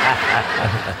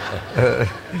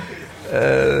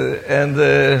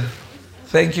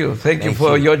 Thank you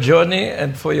for your journey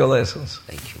and for your lessons.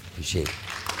 Thank you. Appreciate it.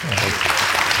 Thank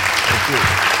you.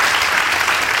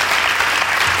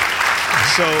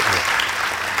 So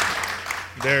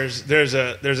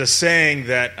there's a saying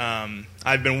that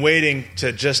I've been waiting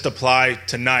to just apply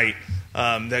tonight.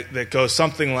 That goes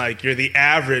something like, you're the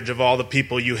average of all the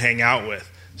people you hang out with.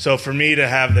 So for me to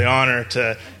have the honor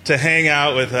to hang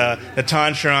out with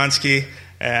Natan Sharansky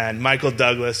and Michael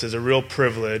Douglas is a real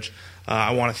privilege.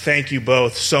 I want to thank you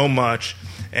both so much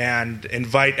and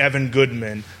invite Evan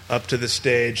Goodman up to the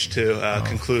stage to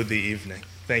conclude the evening.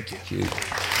 Thank you.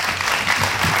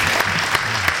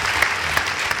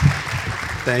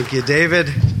 Thank you,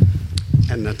 David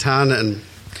and Natan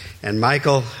and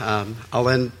Michael. I'll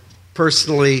end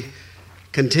personally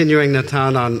continuing,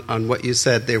 Natan, on what you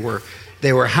said. They were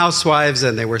housewives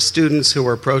and they were students who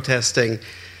were protesting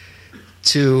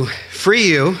to free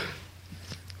you.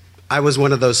 I was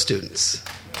one of those students.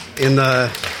 In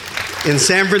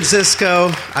San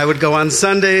Francisco, I would go on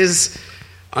Sundays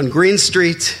on Green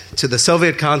Street to the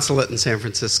Soviet consulate in San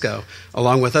Francisco,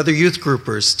 along with other youth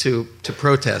groupers to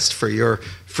protest for your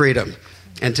freedom.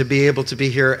 And to be able to be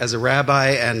here as a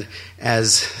rabbi and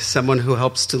as someone who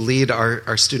helps to lead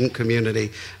our student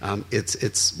community,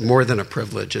 it's more than a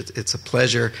privilege. It's a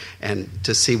pleasure, and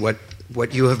to see what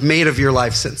you have made of your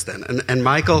life since then. And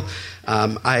Michael,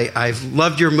 I've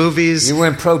loved your movies. You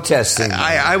weren't protesting.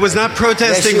 I was not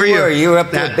protesting yes, for you. You were up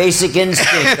there, Basic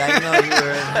Instinct. I know you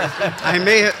were. I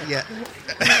may have, yeah.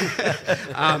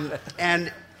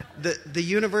 And the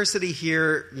university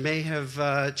here may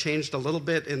have changed a little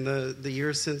bit in the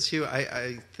years since you.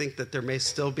 I think that there may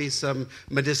still be some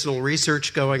medicinal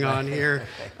research going on here.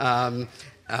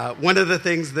 One of the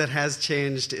things that has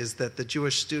changed is that the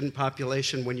Jewish student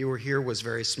population when you were here was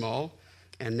very small,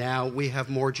 and now we have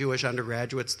more Jewish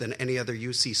undergraduates than any other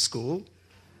UC school.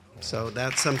 So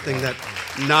that's something that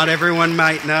not everyone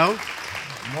might know.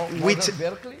 More than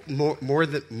Berkeley?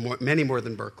 Many more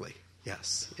than Berkeley.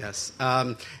 Yes.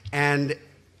 And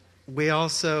we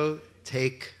also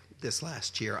take, this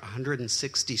last year,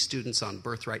 160 students on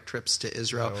birthright trips to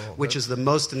Israel, which is the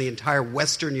most in the entire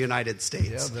western United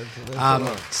States. Yeah,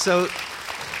 that's so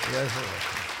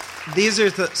these are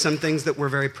some things that we're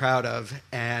very proud of,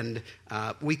 and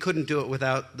we couldn't do it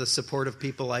without the support of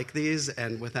people like these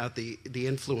and without the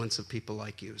influence of people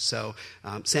like you. So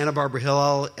Santa Barbara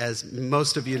Hillel, as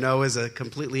most of you know, is a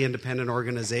completely independent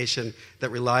organization that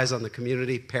relies on the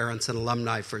community, parents, and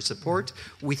alumni for support.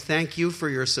 We thank you for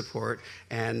your support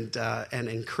and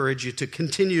encourage you to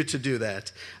continue to do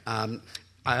that.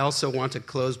 I also want to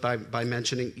close by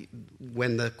mentioning,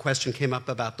 when the question came up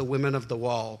about the Women of the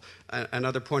Wall,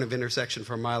 another point of intersection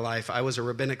for my life. I was a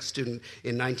rabbinic student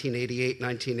in 1988,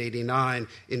 1989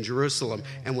 in Jerusalem,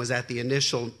 and was at the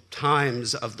initial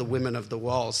times of the Women of the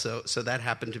Wall, so that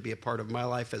happened to be a part of my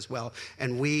life as well.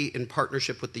 And we, in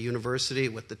partnership with the university,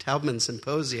 with the Taubman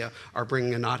Symposia, are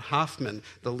bringing Anat Hoffman,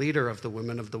 the leader of the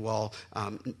Women of the Wall,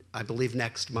 I believe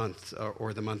next month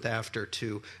or the month after,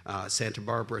 to Santa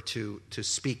Barbara to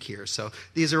speak here. So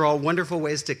these are all wonderful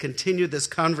ways to continue this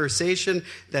conversation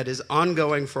that is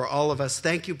ongoing for all of us.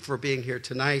 Thank you for being here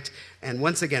tonight. And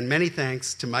once again, many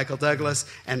thanks to Michael Douglas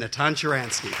and Natan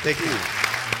Sharansky. Thank you.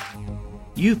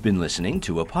 You've been listening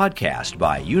to a podcast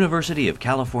by University of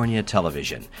California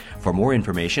Television. For more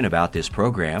information about this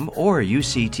program or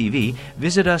UCTV,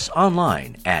 visit us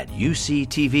online at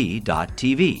uctv.tv.